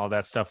seeding and all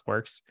that stuff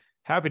works,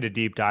 happy to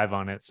deep dive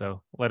on it.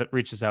 So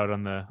reach us out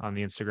on the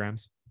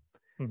Instagrams.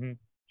 Mm-hmm.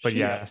 But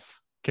yes,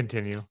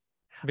 continue.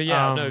 But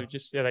yeah, no,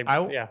 just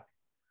yeah.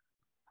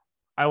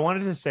 I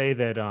wanted to say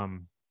that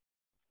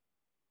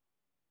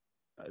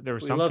there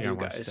was something I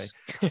wanted to say.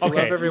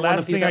 Okay,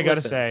 last thing I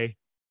gotta say.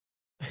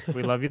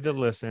 We love you to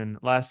listen.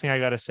 Last thing I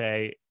gotta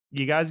say,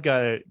 you guys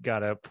gotta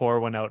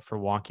pour one out for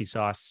Wonky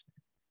Sauce.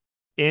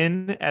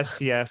 In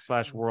STS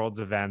 /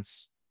 Worlds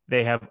events,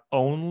 they have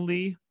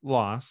only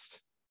lost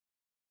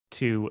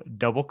to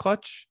Double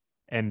Clutch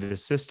and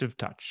Assistive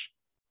Touch.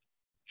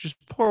 Just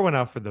pour one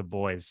out for the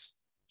boys.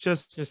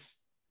 Just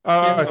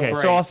okay.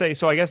 So I'll say.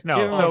 So I guess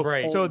no.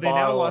 So they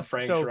now lost.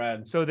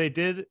 So they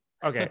did.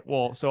 Okay.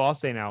 Well, so I'll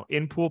say now,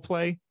 in pool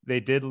play,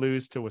 they did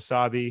lose to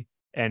Wasabi,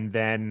 and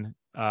then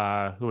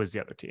who was the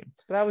other team?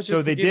 But that was just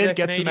so they did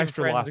get Canadian some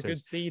extra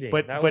losses.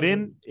 But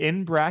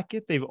in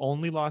bracket, they've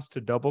only lost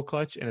to Double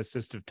Clutch and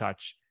Assistive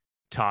Touch.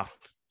 Tough.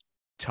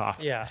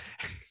 Yeah,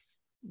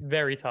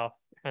 very tough.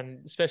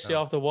 And especially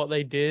after what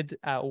they did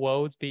at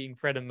Worlds, beating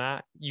Fred and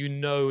Matt,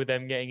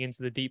 them getting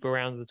into the deeper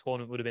rounds of the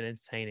tournament would have been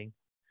entertaining.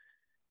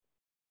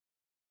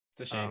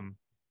 It's a shame.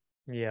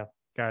 Yeah.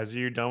 Guys, are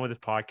you done with this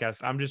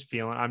podcast? I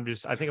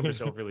think I'm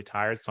just overly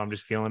tired, so I'm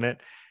just feeling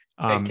it.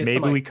 Hey,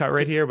 maybe we cut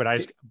right here, but I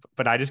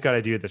just got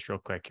to do this real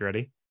quick. You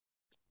ready?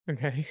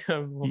 Okay.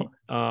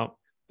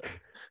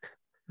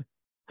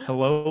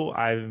 Hello,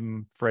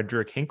 I'm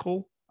Fredric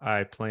Hinkle.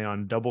 I play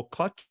on Double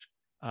Clutch.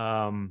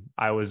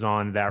 I was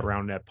on That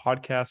Round Net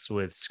podcast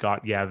with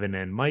Scott, Gavin,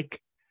 and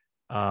Mike.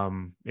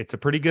 It's a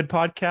pretty good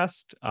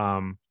podcast.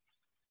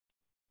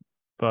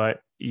 But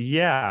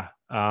yeah,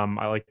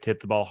 I like to hit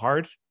the ball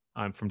hard.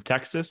 I'm from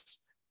Texas.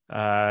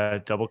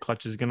 Double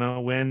Clutch is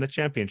gonna win the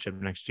championship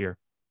next year.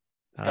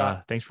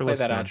 Scott, thanks for play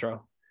listening. That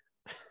outro.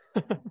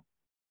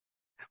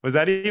 Was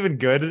that even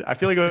good? I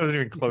feel like it wasn't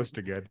even close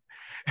to good.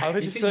 I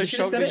was just so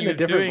shocked that you was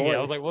doing it.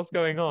 I was like, what's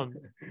going on?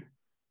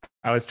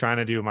 I was trying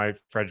to do my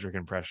Fredric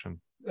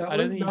impression. I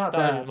don't think he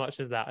stutters as much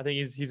as that. I think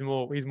he's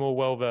more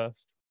well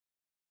versed.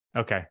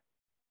 Okay.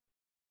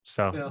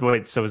 So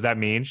wait, so was that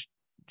mean?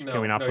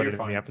 Can we not put it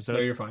in the episode? No,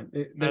 you're fine.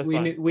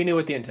 We knew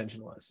what the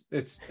intention was.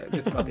 It's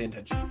about the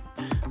intention.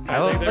 I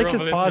like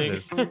his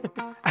pauses.